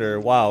 thunder.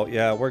 Wow,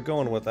 yeah, we're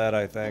going with that,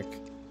 I think.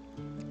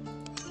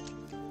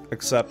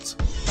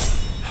 Except...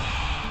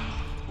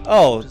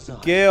 Oh,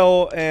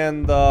 Gale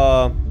and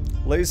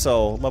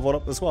Lazo leveled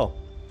up as well.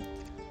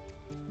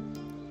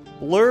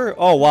 Blur?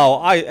 Oh, wow,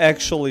 I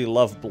actually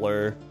love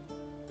Blur.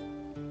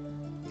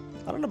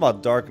 I don't know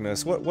about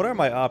Darkness. What are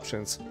my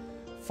options?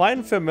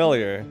 Find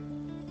Familiar.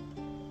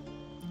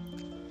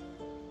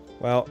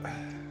 Well,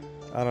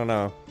 I don't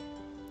know.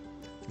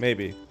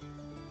 Maybe.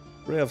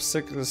 Ray of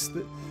Sickness.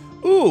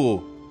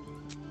 Ooh!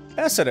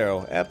 Acid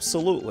Arrow.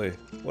 Absolutely.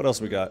 What else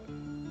we got?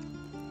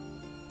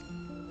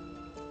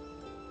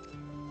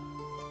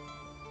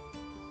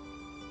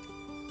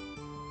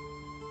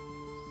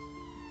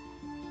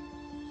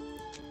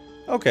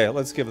 Okay,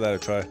 let's give that a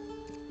try.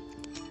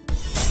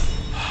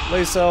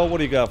 Lazo, what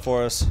do you got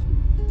for us?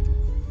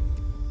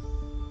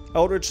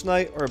 Eldritch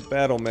Knight or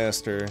Battle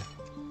Master?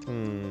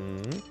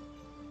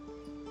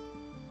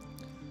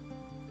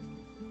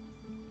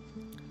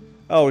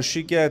 Oh,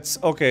 she gets...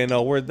 Okay,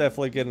 no, we're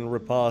definitely getting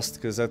riposte,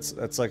 because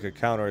that's like a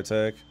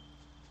counterattack.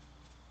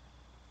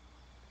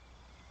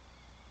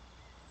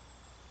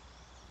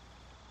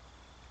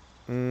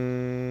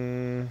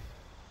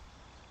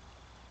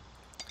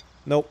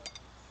 Nope.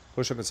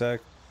 Push an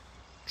attack.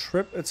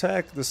 Trip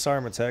attack,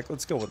 disarm attack.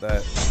 Let's go with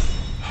that.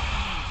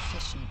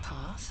 Efficient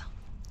path.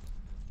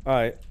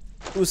 Alright.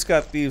 Who's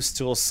got Thieves'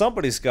 Tools?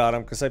 Somebody's got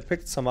them, because I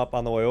picked some up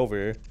on the way over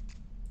here.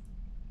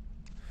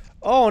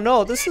 Oh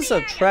no, this is a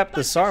trap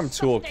disarm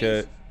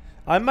toolkit.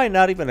 I might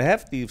not even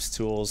have Thieves'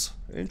 Tools.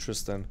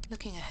 Interesting.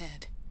 Looking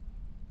ahead.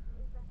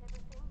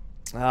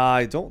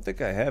 I don't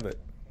think I have it.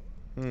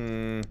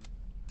 Well,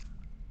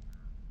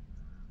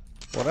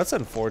 that's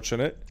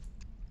unfortunate.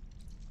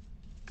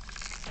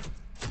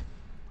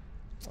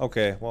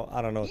 Okay, well,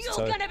 I don't know what to tell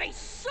you. You're gonna be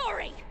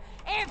sorry!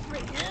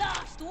 Every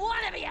last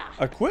one of ya!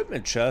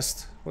 Equipment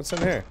chest? What's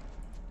in here?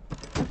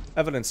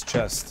 Evidence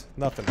chest.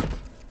 Nothing.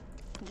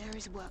 There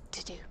is work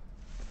to do.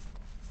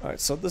 Alright,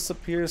 so this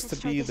appears Let's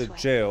to try be this the way.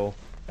 jail.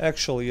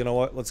 Actually, you know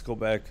what? Let's go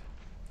back.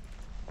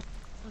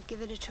 I'll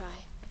give it a try.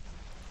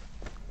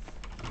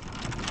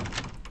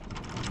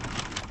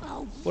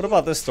 Oh, What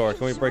about this door?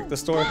 Can we break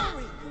this door?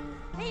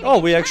 Oh,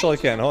 we actually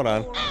can. Hold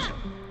on.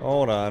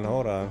 Hold on,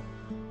 hold on.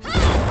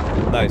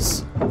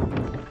 Nice.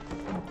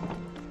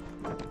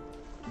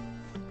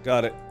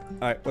 Got it.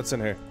 Alright, what's in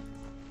here?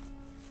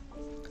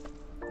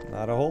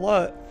 Not a whole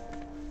lot.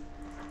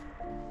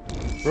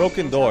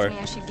 Broken door. Tells me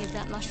I should give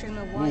that mushroom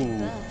a wide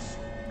berth.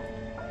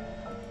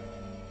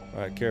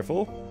 Alright,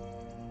 careful.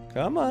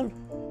 Come on.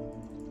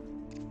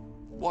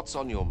 What's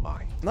on your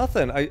mind?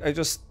 Nothing. I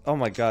just... Oh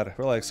my god,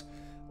 relax.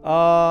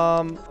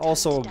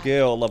 Also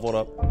Gale leveled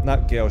up.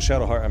 Not Gale,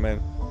 Shadowheart, I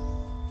mean.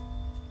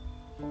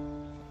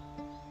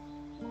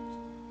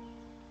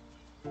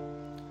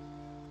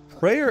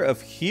 Prayer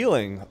of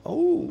Healing.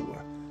 Oh.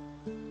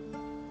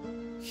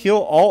 Heal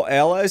all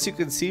allies you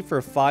can see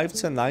for 5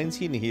 to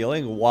 19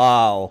 healing?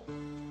 Wow.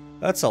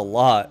 That's a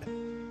lot.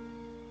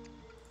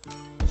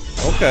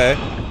 Okay.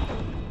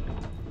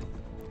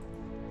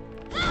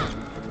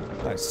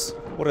 Nice.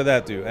 What did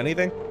that do?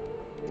 Anything?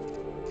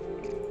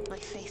 My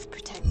faith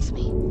protects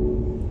me.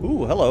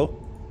 Ooh, hello.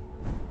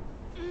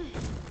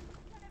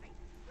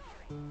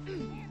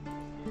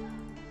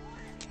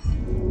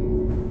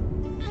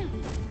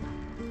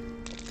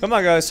 Come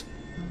on, guys.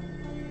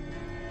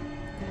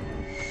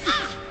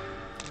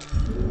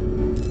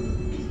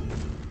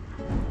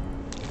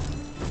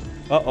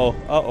 Uh-oh,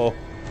 uh-oh.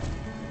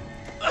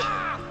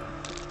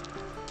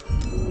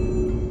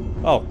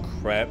 Oh,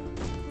 crap.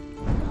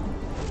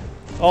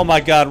 Oh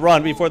my god,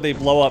 run before they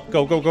blow up.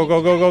 Go, go, go,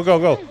 go, go, go, go,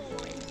 go.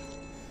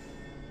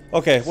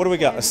 Okay, what do we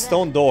got? A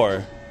stone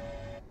door.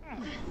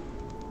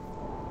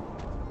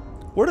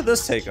 Where did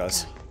this take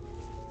us?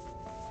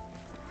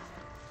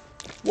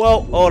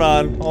 Well, hold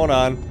on, hold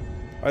on.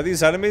 Are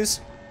these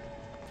enemies?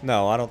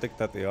 No, I don't think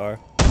that they are.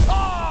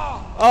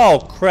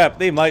 Oh, crap.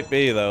 They might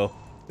be, though.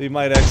 They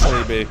might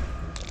actually be.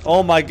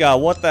 Oh my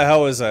god, what the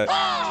hell is that?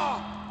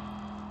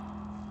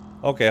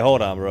 Okay,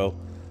 hold on, bro.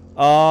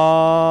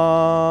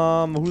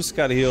 Who's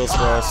got heals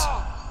for us?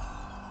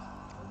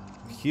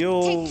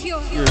 Heal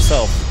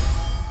yourself.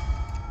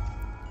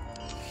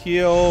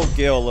 Heal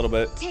Gale a little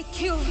bit.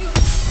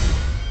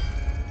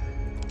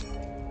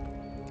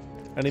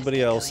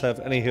 Anybody else have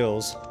any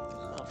heals?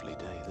 Lovely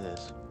day,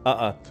 this.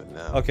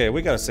 Okay,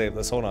 we gotta save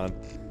this. Hold on.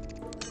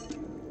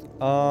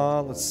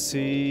 Let's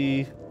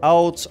see.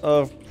 Out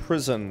of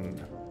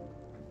prison.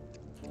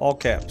 All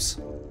caps.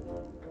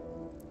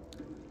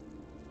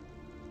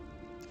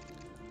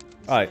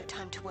 Alright.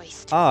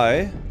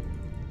 I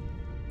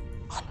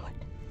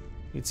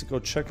need to go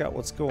check out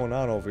what's going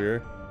on over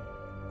here.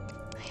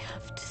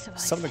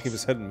 Something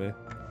keeps hitting me.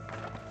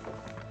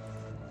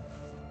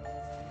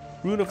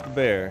 Rune of the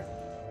Bear.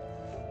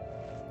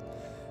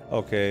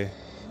 Okay.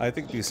 I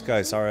think these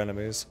guys are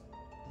enemies.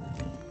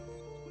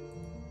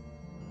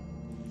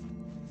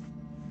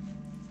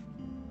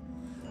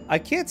 I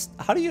can't...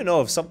 How do you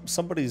know if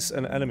somebody's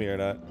an enemy or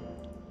not?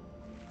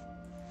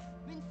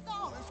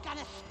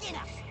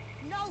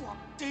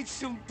 Did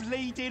some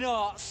bleeding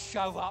arts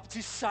show up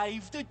to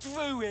save the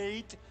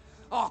druid?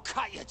 I'll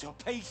cut you to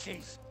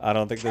pieces. I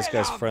don't think this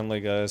guy's friendly,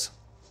 guys.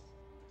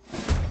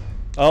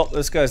 Oh,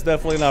 this guy's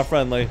definitely not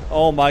friendly.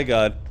 Oh my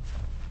god.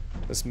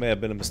 This may have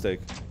been a mistake.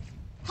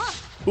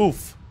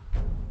 Oof.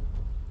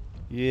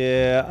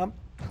 Yeah, I'm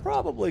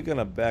probably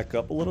gonna back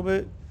up a little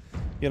bit.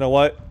 You know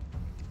what?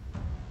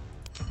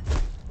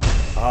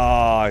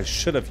 Ah, I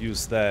should have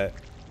used that.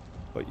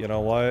 But you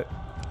know what?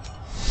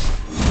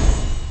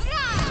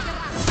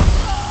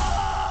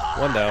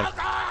 One down.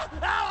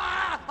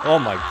 Oh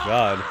my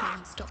god.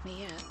 Stop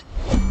me yet.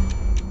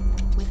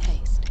 With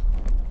haste.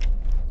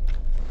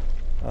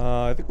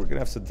 I think we're gonna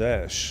have to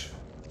dash.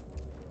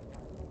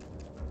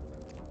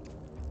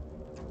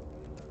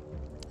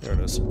 There it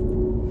is.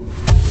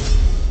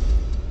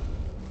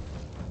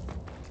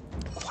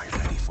 Quite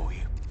ready for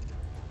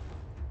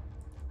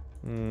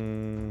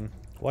you.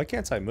 Why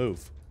can't I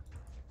move?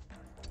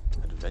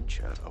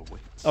 Adventure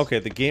awaits. Okay,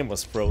 the game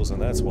was frozen,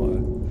 that's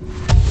why.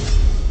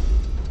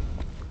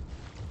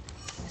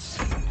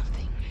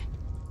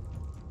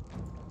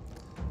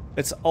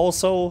 It's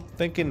also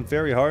thinking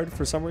very hard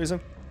for some reason.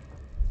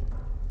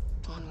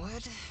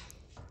 Onward.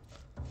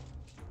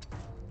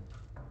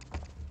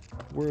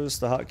 Where's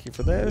the hotkey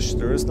for dash?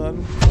 There is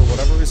none for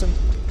whatever reason.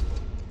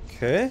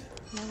 Okay.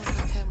 No one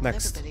back home will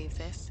Next. ever believe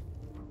this.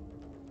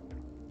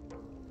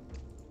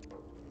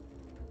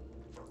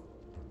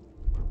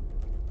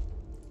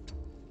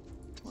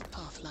 What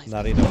path lies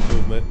Not enough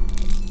movement.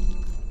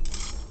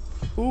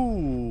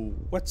 Ooh,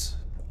 what?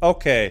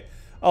 Okay.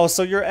 Oh,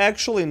 so you're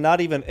actually not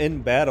even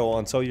in battle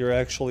until you're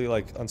actually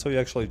until you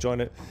actually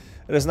join it.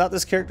 It is not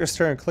this character's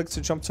turn. Click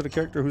to jump to the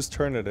character whose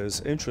turn it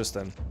is.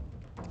 Interesting.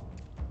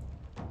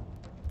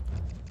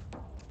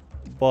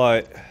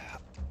 But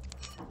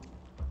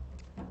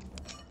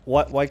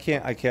why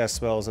can't I cast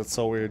spells? That's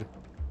so weird.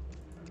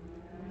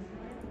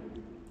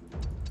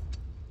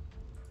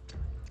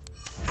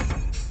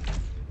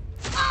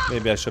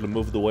 Maybe I should have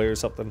moved away or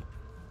something.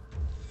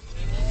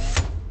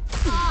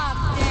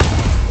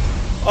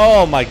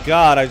 Oh my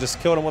god, I just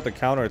killed him with a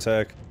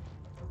counterattack.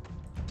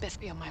 Best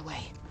be on my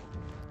way.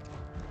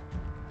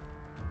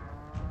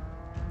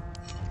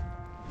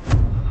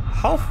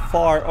 How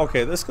far?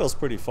 Okay, this goes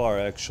pretty far,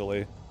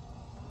 actually.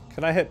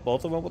 Can I hit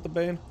both of them with the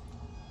Bane?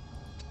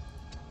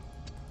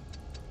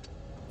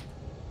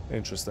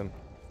 Interesting.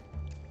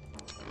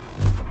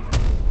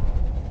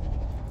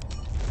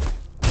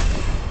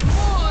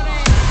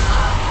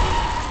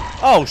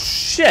 Oh,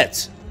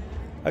 shit!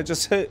 I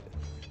just hit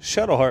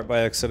Shadowheart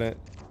by accident.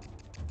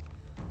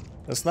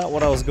 That's not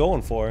what I was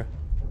going for.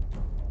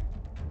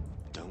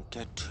 Don't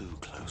get too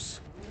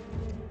close.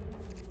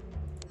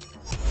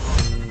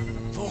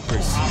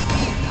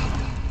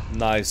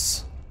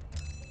 Nice.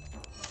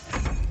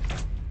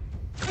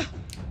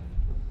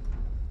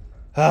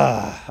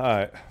 Ah,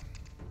 alright.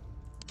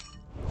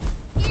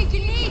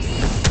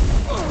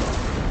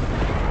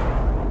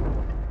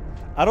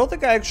 I don't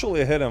think I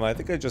actually hit him. I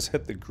think I just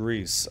hit the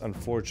grease,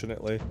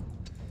 unfortunately.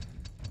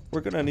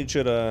 We're gonna need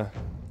you to...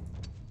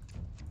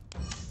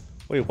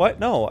 Wait, what?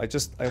 No, I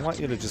want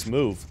you to just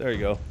move. There you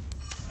go.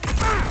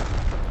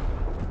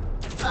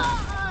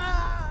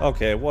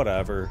 Okay,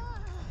 whatever.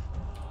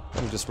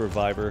 Let me just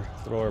revive her.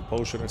 Throw her a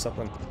potion or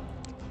something.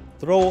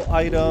 Throw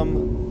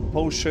item,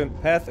 potion,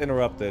 path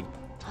interrupted.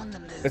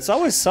 It's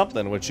always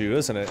something with you,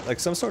 isn't it? Like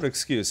some sort of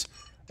excuse.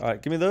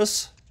 Alright, give me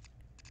this.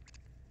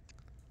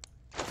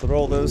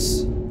 Throw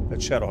this at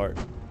Shadowheart.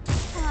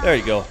 There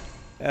you go.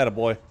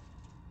 Attaboy.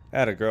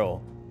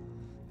 Attagirl.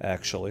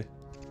 Actually.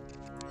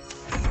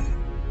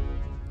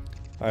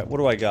 Alright, what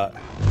do I got?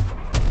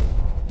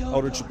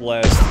 Eldritch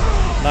Blast.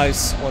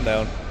 Nice. One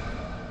down.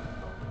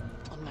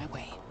 On my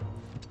way.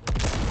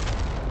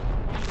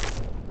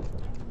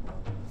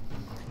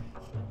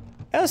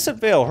 Acid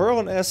Veil. Hurl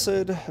an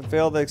acid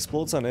veil that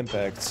explodes on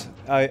impact.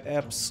 I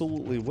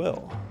absolutely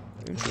will.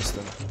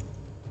 Interesting.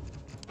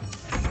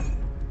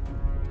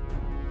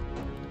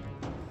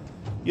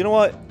 You know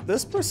what?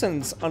 This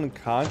person's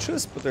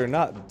unconscious, but they're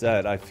not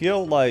dead. I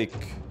feel like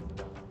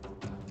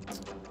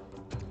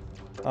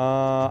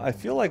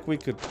we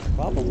could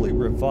probably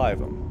revive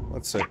them.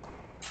 Let's see.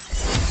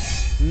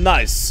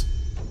 Nice.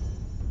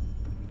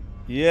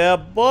 Yeah,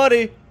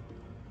 buddy.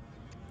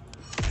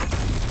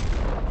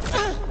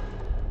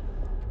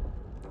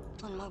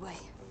 On my way.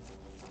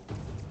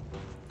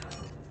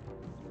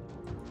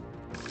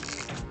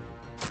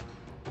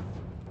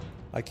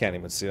 I can't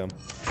even see him.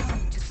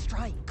 To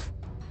strike.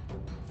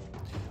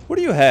 What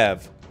do you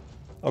have?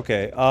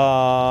 Okay,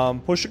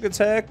 pushing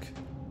attack.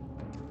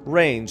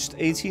 Ranged,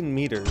 18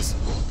 meters.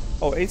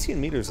 Oh, 18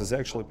 meters is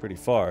actually pretty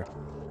far.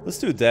 Let's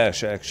do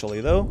dash, actually,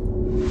 though.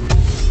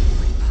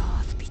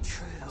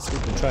 So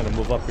we've been trying to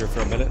move up here for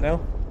a minute now.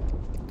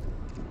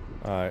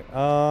 Alright,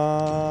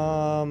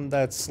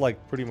 that's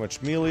like pretty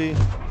much melee.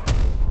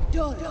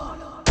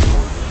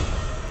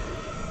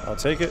 I'll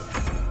take it.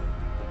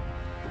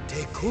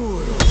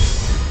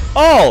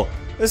 Oh!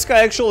 This guy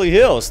actually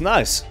heals.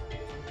 Nice.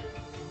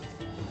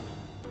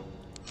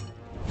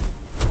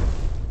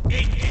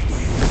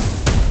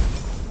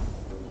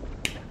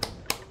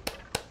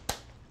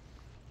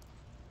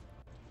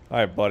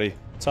 Alright, buddy.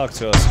 Talk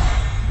to us.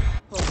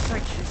 Oh,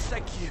 thank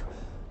you.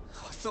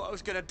 I thought I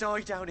was gonna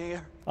die down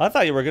here. I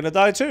thought you were gonna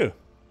die too.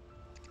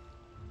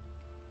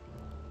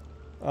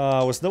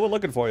 Was no one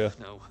looking for you?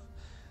 No.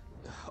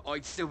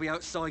 I'd still be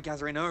outside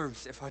gathering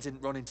herbs if I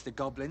didn't run into the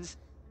goblins.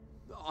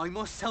 I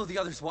must tell the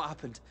others what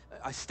happened.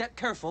 I stepped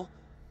careful.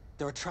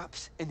 There are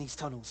traps in these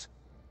tunnels.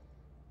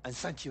 And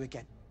thank you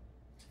again.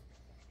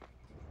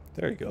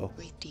 There you go.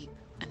 Breathe deep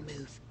and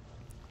move.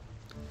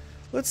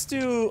 Let's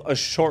do a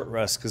short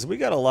rest because we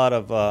got a lot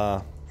of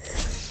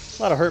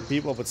hurt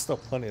people, but still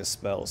plenty of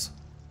spells.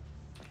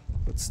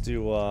 Let's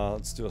do a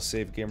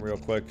save game real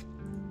quick.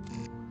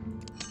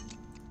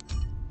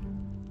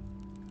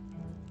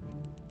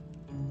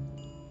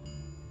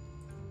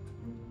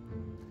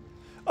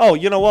 Oh,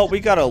 you know what?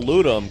 We gotta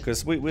loot them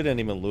because we didn't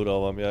even loot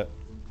all of them yet.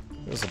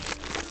 There's a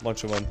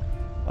bunch of them.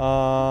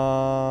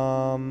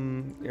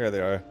 Here they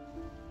are.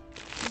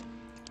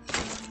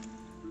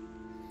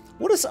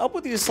 What is up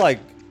with these like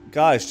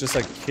guys just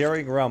like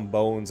carrying around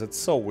bones? It's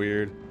so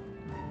weird.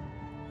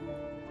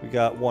 We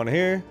got one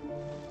here.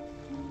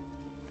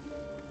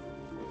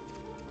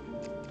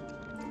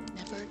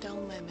 Never a dull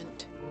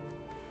moment.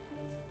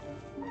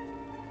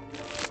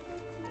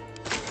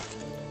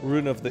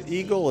 Rune of the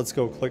Eagle. Let's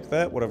go click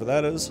that, whatever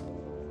that is.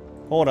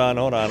 Hold on,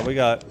 hold on. We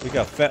got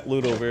fat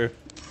loot over here.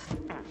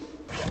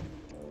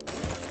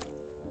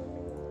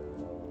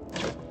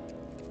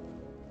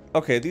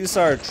 Okay, these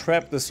are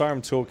trap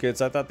disarm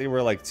toolkits. I thought they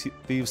were like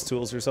thieves'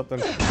 tools or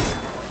something.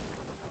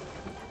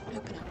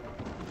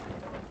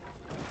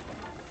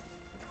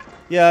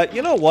 Yeah,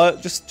 you know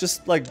what?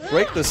 Just like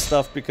break this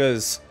stuff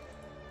because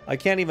I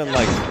can't even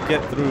like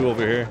get through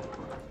over here.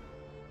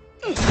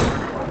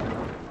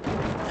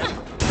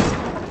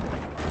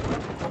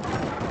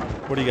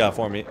 What do you got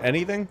for me?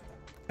 Anything?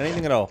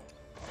 Anything at all?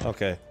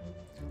 Okay.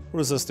 What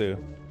does this do?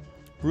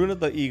 Rune of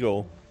the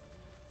Eagle.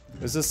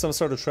 Is this some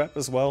sort of trap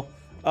as well?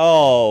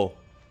 Oh,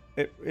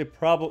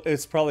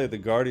 it's probably the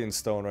Guardian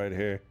Stone right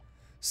here.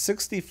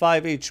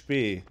 65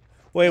 HP.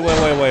 Wait.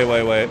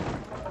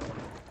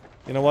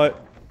 You know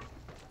what?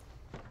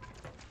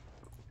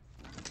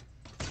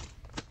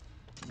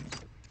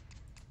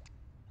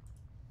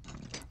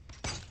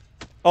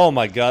 Oh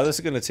my god, this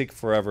is gonna take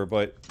forever,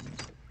 but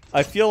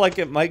I feel like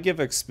it might give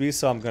XP,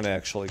 so I'm gonna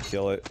actually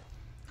kill it.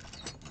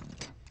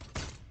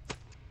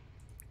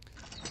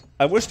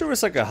 I wish there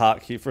was like a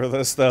hotkey for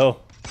this, though.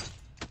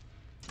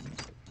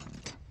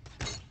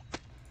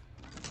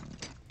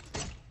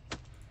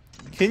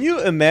 Can you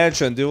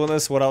imagine doing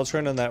this without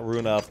turning that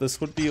rune off? This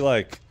would be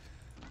like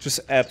just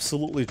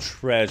absolutely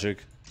tragic.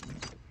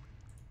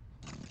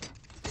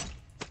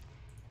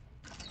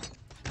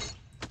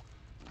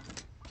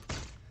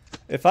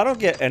 If I don't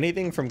get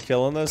anything from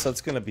killing this,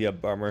 that's gonna be a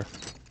bummer.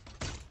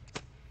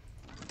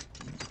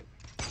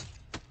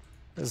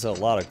 There's a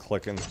lot of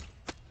clicking.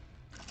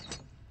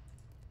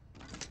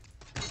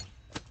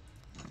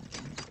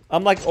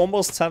 I'm like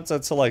almost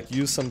tempted to like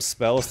use some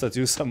spells to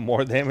do some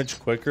more damage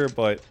quicker,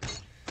 but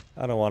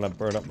I don't want to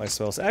burn up my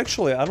spells.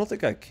 Actually, I don't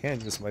think I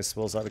can use my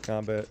spells out of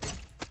combat.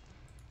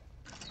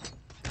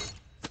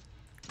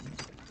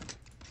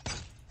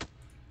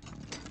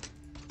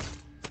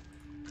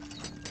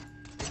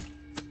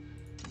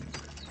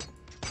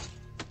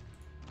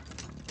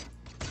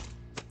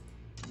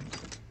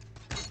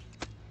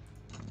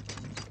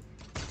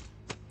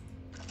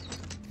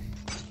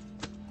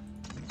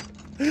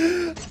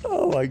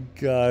 Oh my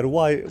god,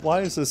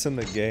 why is this in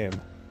the game?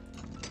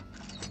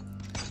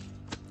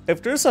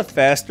 If there's a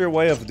faster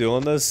way of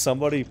doing this,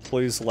 somebody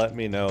please let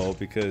me know,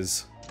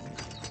 because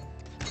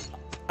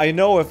I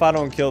know if I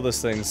don't kill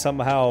this thing,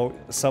 somehow,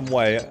 some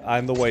way,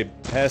 I'm the way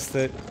past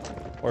it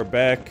or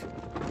back.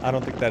 I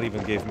don't think that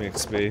even gave me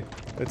XP.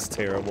 It's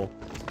terrible.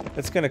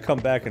 It's gonna come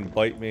back and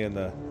bite me in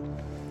the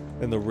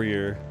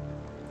rear.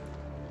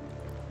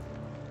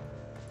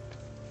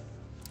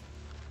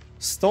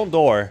 Stone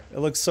door. It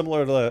looks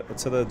similar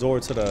to the door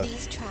to the...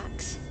 These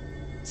tracks.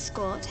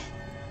 Squat.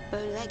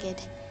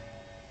 Bow-legged.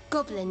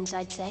 Goblins,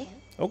 I'd say.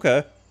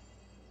 Okay.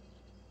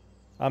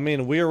 I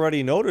mean, we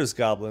already know there's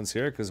goblins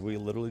here because we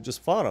literally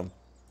just fought them.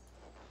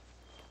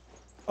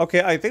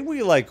 Okay, I think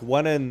we like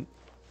went in...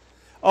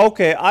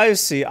 Okay, I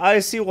see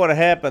what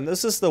happened.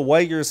 This is the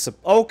way you're...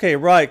 Okay,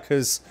 right,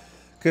 because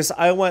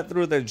I went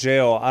through the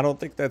jail. I don't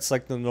think that's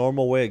like the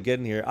normal way of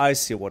getting here. I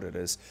see what it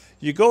is.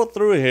 You go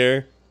through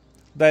here...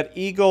 That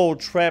ego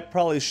trap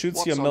probably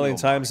shoots you a million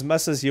times,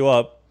 messes you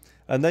up,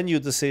 and then you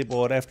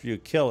disable it after you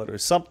kill it or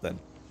something.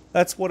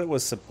 That's what it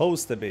was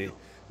supposed to be.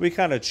 We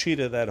kind of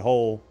cheated that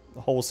whole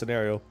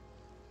scenario.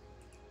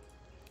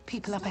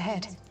 People up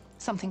ahead.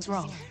 Something's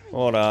wrong.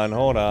 Hold on,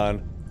 hold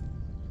on.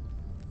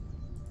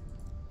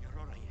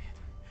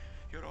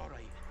 You're all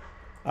right.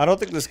 I don't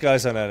think this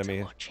guy's an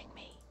enemy.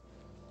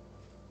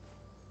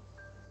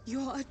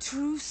 You're a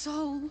true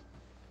soul.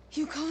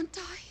 You can't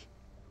die.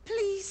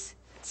 Please.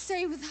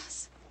 Stay with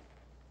us.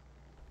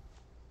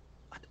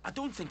 I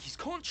don't think he's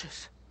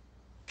conscious.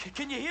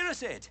 Can you hear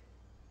us, Ed?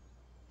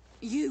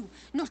 You,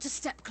 not a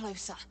step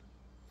closer.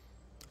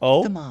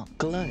 Oh? The mark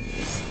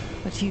glows,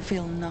 but you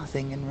feel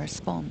nothing in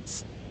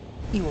response.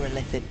 Your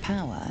illithid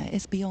power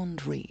is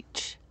beyond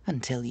reach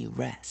until you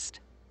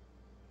rest.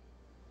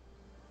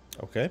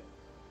 Okay.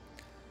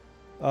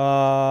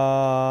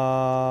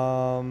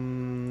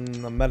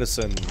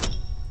 Medicine.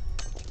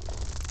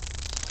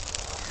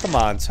 Come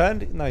on,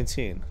 10,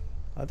 19.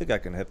 I think I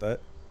can hit that.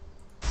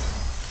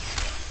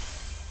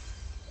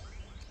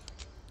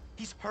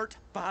 He's hurt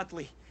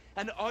badly.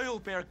 An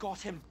owlbear got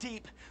him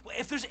deep.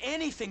 If there's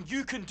anything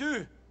you can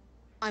do...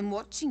 I'm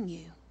watching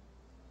you.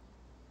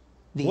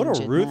 The what a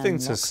injured rude man thing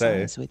to locks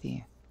say. eyes with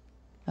you.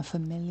 A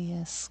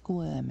familiar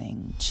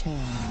squirming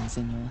churns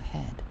in your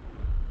head.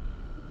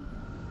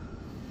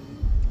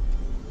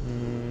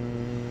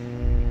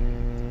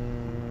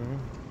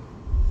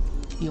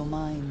 Your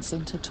minds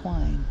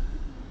intertwine.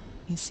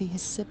 You see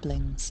his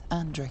siblings,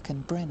 Andric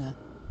and Brenna,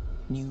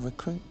 new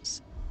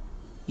recruits,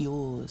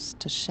 yours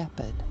to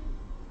shepherd.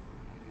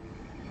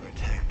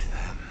 Protect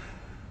them.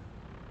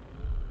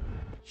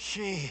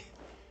 She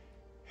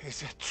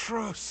is a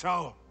true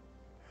soul.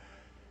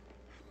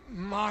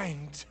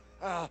 Mind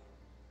her.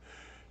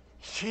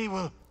 She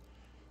will...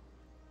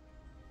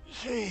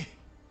 She...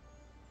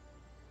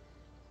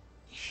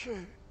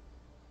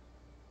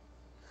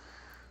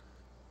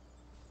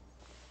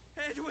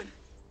 Edwin!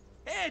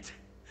 Ed!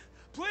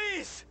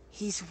 Please!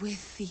 He's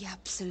with the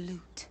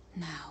Absolute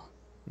now.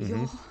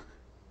 Mm-hmm.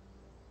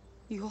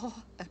 You're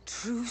a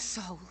true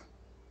soul.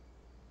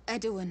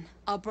 Edwin,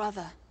 our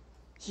brother,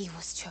 he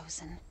was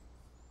chosen.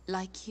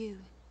 Like you.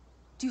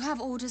 Do you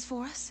have orders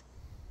for us?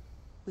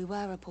 We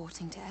were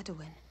reporting to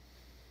Edwin.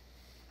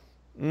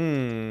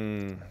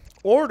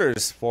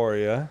 Orders for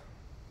you.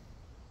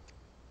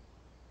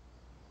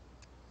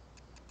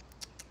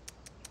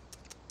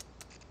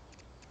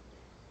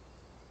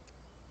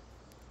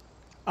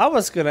 I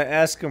was gonna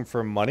ask him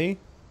for money.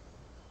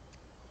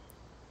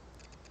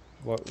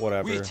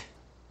 Whatever.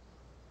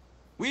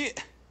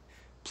 Wait!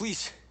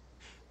 Please,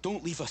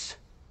 don't leave us.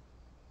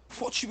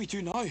 What should we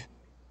do now?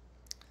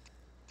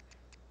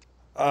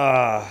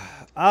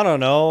 I don't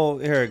know.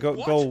 Here,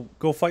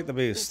 go fight the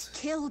beast. It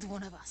killed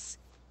one of us.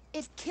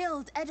 It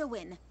killed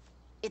Edwin.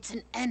 It's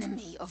an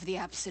enemy of the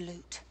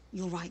Absolute.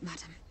 You're right,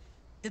 madam.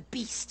 The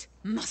beast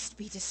must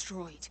be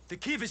destroyed. The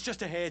cave is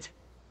just ahead.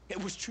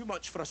 It was too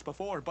much for us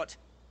before, but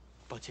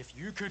if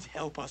you could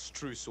help us,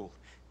 True Soul,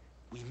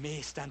 we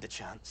may stand a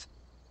chance.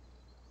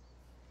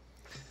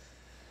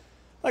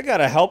 I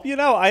gotta help you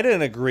now. I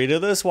didn't agree to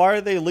this. Why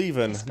are they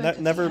leaving?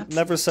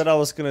 Never said I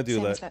was gonna do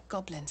Same that. as that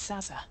goblin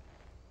Sazza.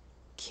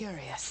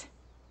 Curious.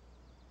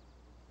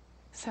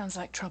 Sounds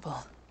like trouble.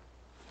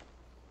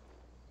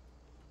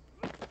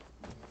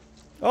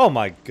 Oh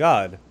my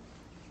god.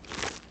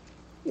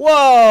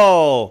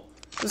 Whoa!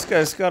 This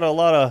guy's got a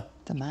lot of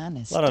The man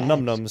is of dead,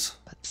 num-nums.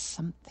 but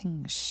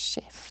something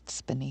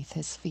shifts beneath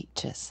his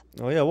features.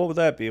 Oh yeah, what would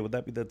that be? Would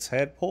that be the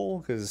tadpole?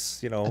 Because,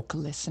 you A know...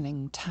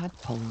 glistening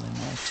tadpole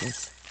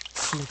emerges,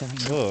 slithering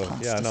Oh,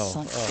 past yeah, the no.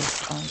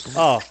 sightless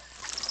Oh.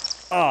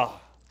 eyeball.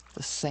 Oh.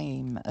 The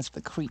same as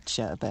the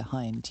creature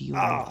behind your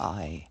Ah.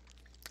 eye.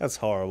 That's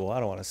horrible. I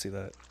don't want to see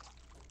that.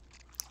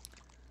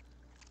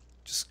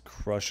 Just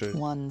crush it.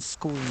 One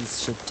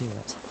squeeze should do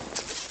it.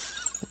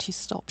 But you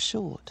stop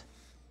short.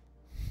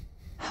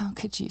 How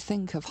could you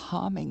think of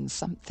harming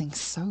something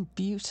so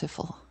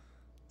beautiful,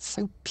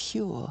 so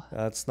pure?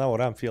 That's not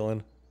what I'm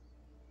feeling.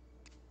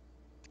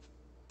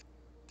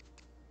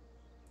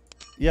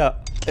 Yeah,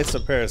 it's a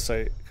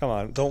parasite. Come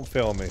on, don't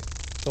fail me.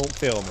 Don't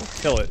fail me.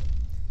 Kill it.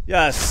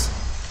 Yes!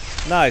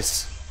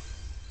 Nice.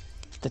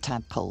 The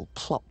tadpole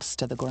plops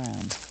to the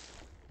ground.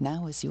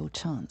 Now is your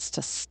chance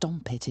to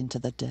stomp it into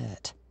the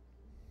dirt.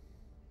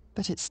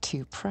 But it's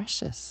too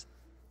precious.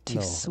 Too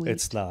No, sweet.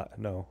 it's not.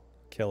 No.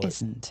 Kill it.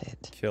 Isn't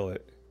it? Kill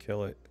it.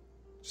 Kill it.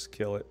 Just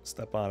kill it.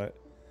 Step on it.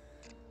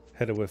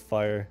 Hit it with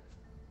fire.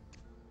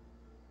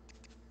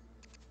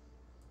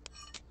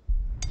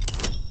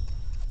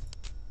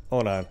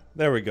 Hold on.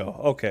 There we go.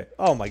 Okay.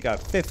 Oh my god.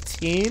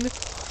 15?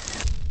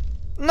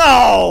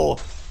 No!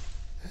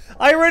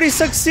 I already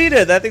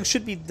succeeded. That thing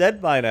should be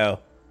dead by now.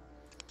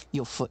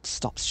 Your foot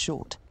stops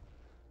short.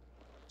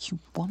 You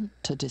want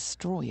to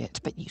destroy it,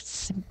 but you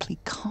simply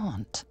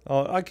can't.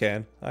 Oh, I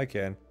can. I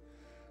can.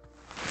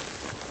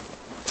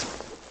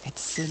 It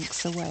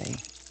slinks away,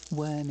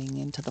 worming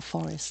into the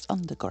forest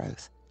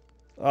undergrowth.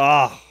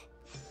 Ah!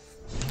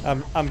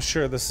 I'm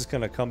sure this is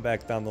gonna come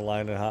back down the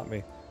line and haunt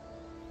me.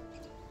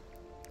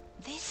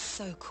 This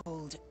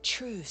so-called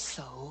true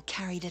soul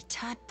carried a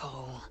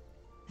tadpole.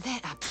 Their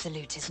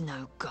absolute is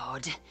no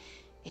god.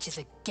 It is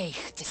a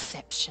geich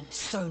deception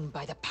sown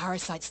by the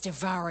parasites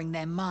devouring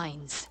their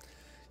minds.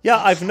 Yeah,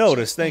 I've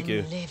noticed. Thank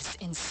you. What lives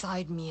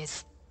inside me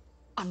is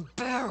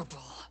unbearable.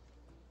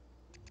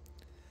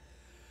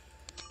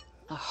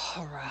 A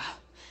horror,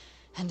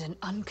 and an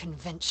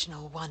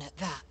unconventional one at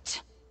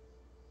that.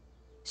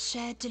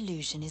 Shared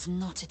delusion is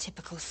not a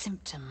typical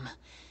symptom.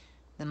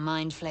 The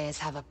Mind Flayers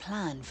have a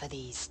plan for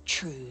these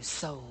true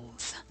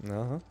souls.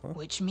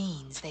 Which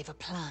means they've a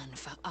plan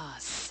for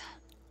us.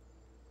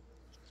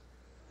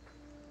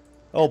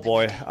 Oh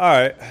boy.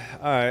 Alright.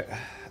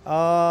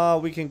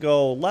 Alright. We can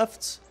go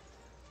left.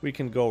 We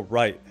can go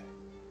right.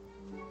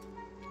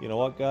 You know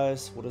what,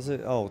 guys? What is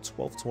it? Oh,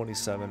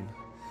 12:27.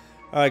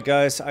 Alright,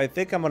 guys. I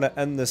think I'm going to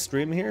end this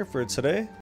stream here for today.